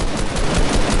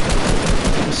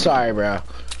 I'm sorry, bro.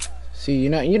 See, you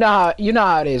know how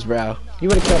it is, bro. You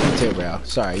would have killed me too, bro.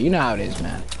 Sorry. You know how it is,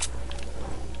 man.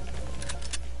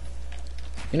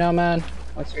 You know, man.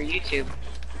 What's your YouTube?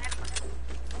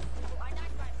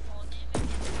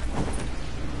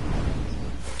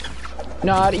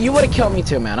 No, you would have killed me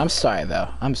too, man. I'm sorry, though.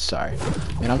 I'm sorry.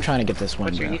 Man, I'm trying to get this one,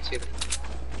 What's your bro. YouTube?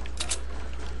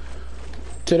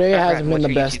 Today hasn't been what's the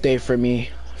your best YouTube? day for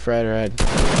me, Fred Red.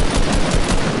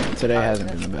 Today hasn't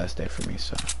been the best day for me,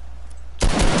 so.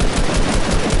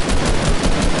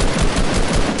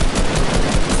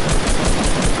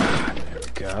 There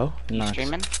we go. You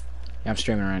streaming? Yeah, I'm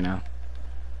streaming right now.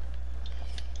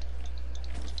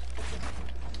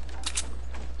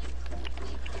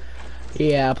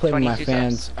 Yeah, I play with my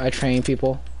fans. subs. I train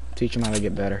people, teach them how to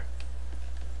get better.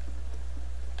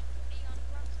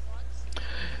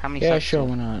 How many Yeah, subs? sure,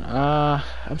 why not?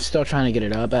 I'm still trying to get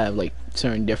it up. I have like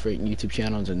certain different YouTube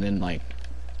channels, and then like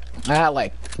I had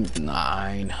like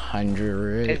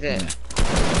 900. Is it?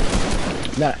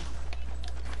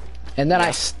 And then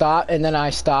I stopped, and then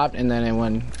it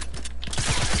went.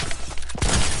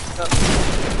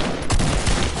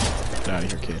 Get out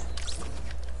of here, kid.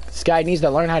 This guy needs to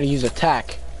learn how to use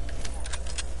attack.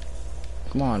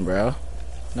 Come on, bro.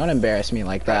 Don't embarrass me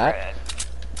like that.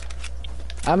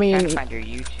 I mean, Find your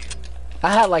YouTube.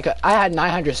 I had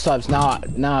 900 subs. Now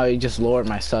I just lowered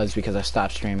my subs because I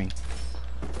stopped streaming.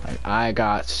 Like, I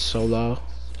got so low.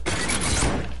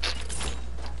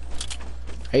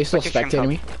 Are you still spectating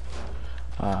me?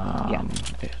 Yeah.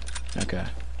 Okay.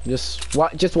 Just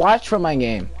watch from my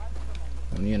game.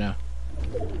 You know.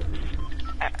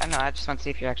 I know. I just want to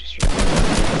see if you're actually streaming.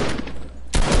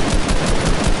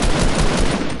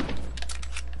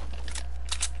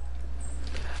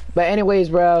 But anyways,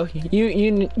 bro,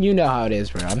 you know how it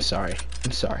is, bro. I'm sorry.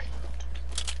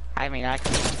 I mean, I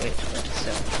can just wait for it.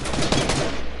 So.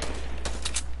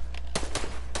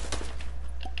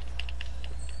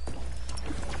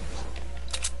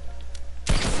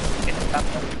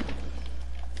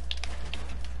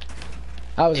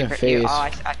 I was in phase. Oh,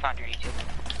 I found your YouTube.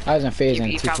 I was in phase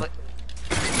You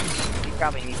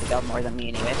probably need to go more than me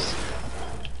anyways.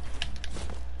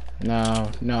 No,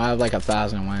 I have like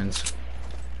 1,000 wins.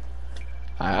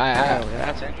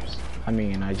 That's interesting. I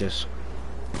mean, I just.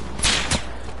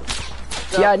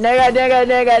 Yeah,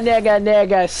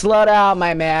 nigga, slow down,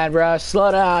 my man, bro.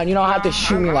 Slow down. You don't have to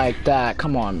shoot me like that.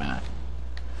 Come on, man.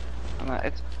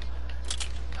 I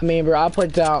mean, bro, I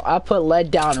put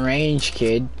lead down range,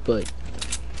 kid, but.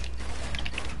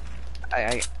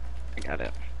 I got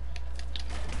it.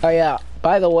 Oh yeah.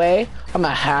 By the way, I'm a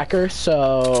hacker,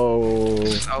 so.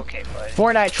 Okay, bud.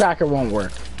 Fortnite tracker won't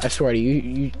work. I swear to you.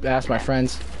 You ask my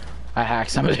friends. I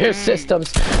hacked some of their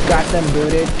systems, got them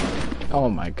booted. Oh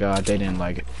my god, they didn't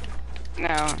like it.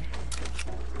 No.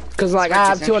 Cause like I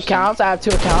have two accounts. One is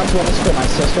for my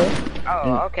sister.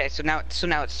 Oh, okay. So now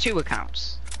it's 2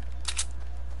 accounts.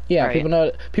 Yeah, right.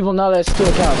 people know there's 2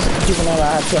 accounts. People know that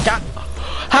I have 2 accounts.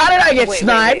 How did I get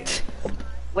sniped?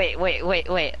 Wait.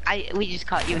 We just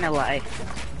caught you in a lie.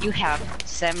 You have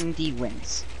 70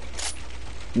 wins.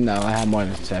 No, I have more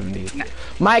than 70. No.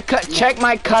 Check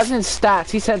my cousin's stats.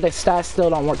 He said the stats still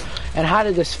don't work. And how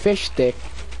did this fish stick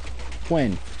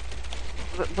win?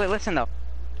 Wait, listen though.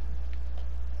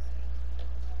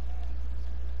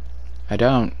 I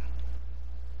don't.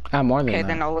 I have more than that. Okay,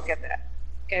 then I'll look at that.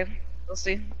 Okay, we'll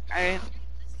see. Alright.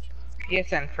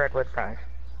 PSN Fredwood 5.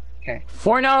 Okay.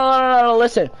 No,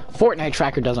 listen. Fortnite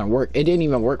tracker doesn't work. It didn't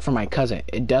even work for my cousin.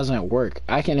 It doesn't work.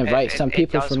 I can invite some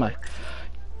people from my...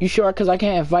 You sure? Because I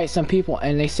can't invite some people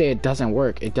and they say it doesn't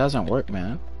work. It doesn't work,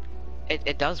 man.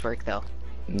 It does work though.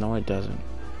 No, it doesn't.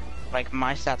 Like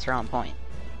my stats are on point.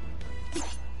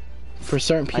 For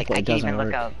certain people, it doesn't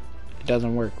work. It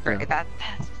doesn't work, bro.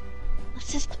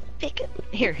 Let's just pick it.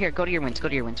 Here, go to your wins. Go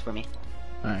to your wins for me.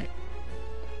 Alright.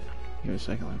 Give me a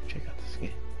second, let me check out this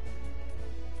game.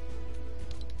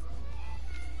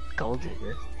 Gold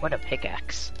digger. What a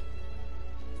pickaxe.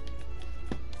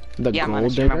 The yeah,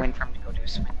 gold digger? I'm gonna win from to go to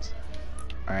wins.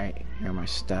 Alright, here are my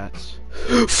stats.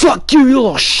 Fuck you, you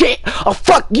little shit! I'll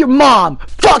fuck your mom!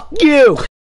 Fuck you!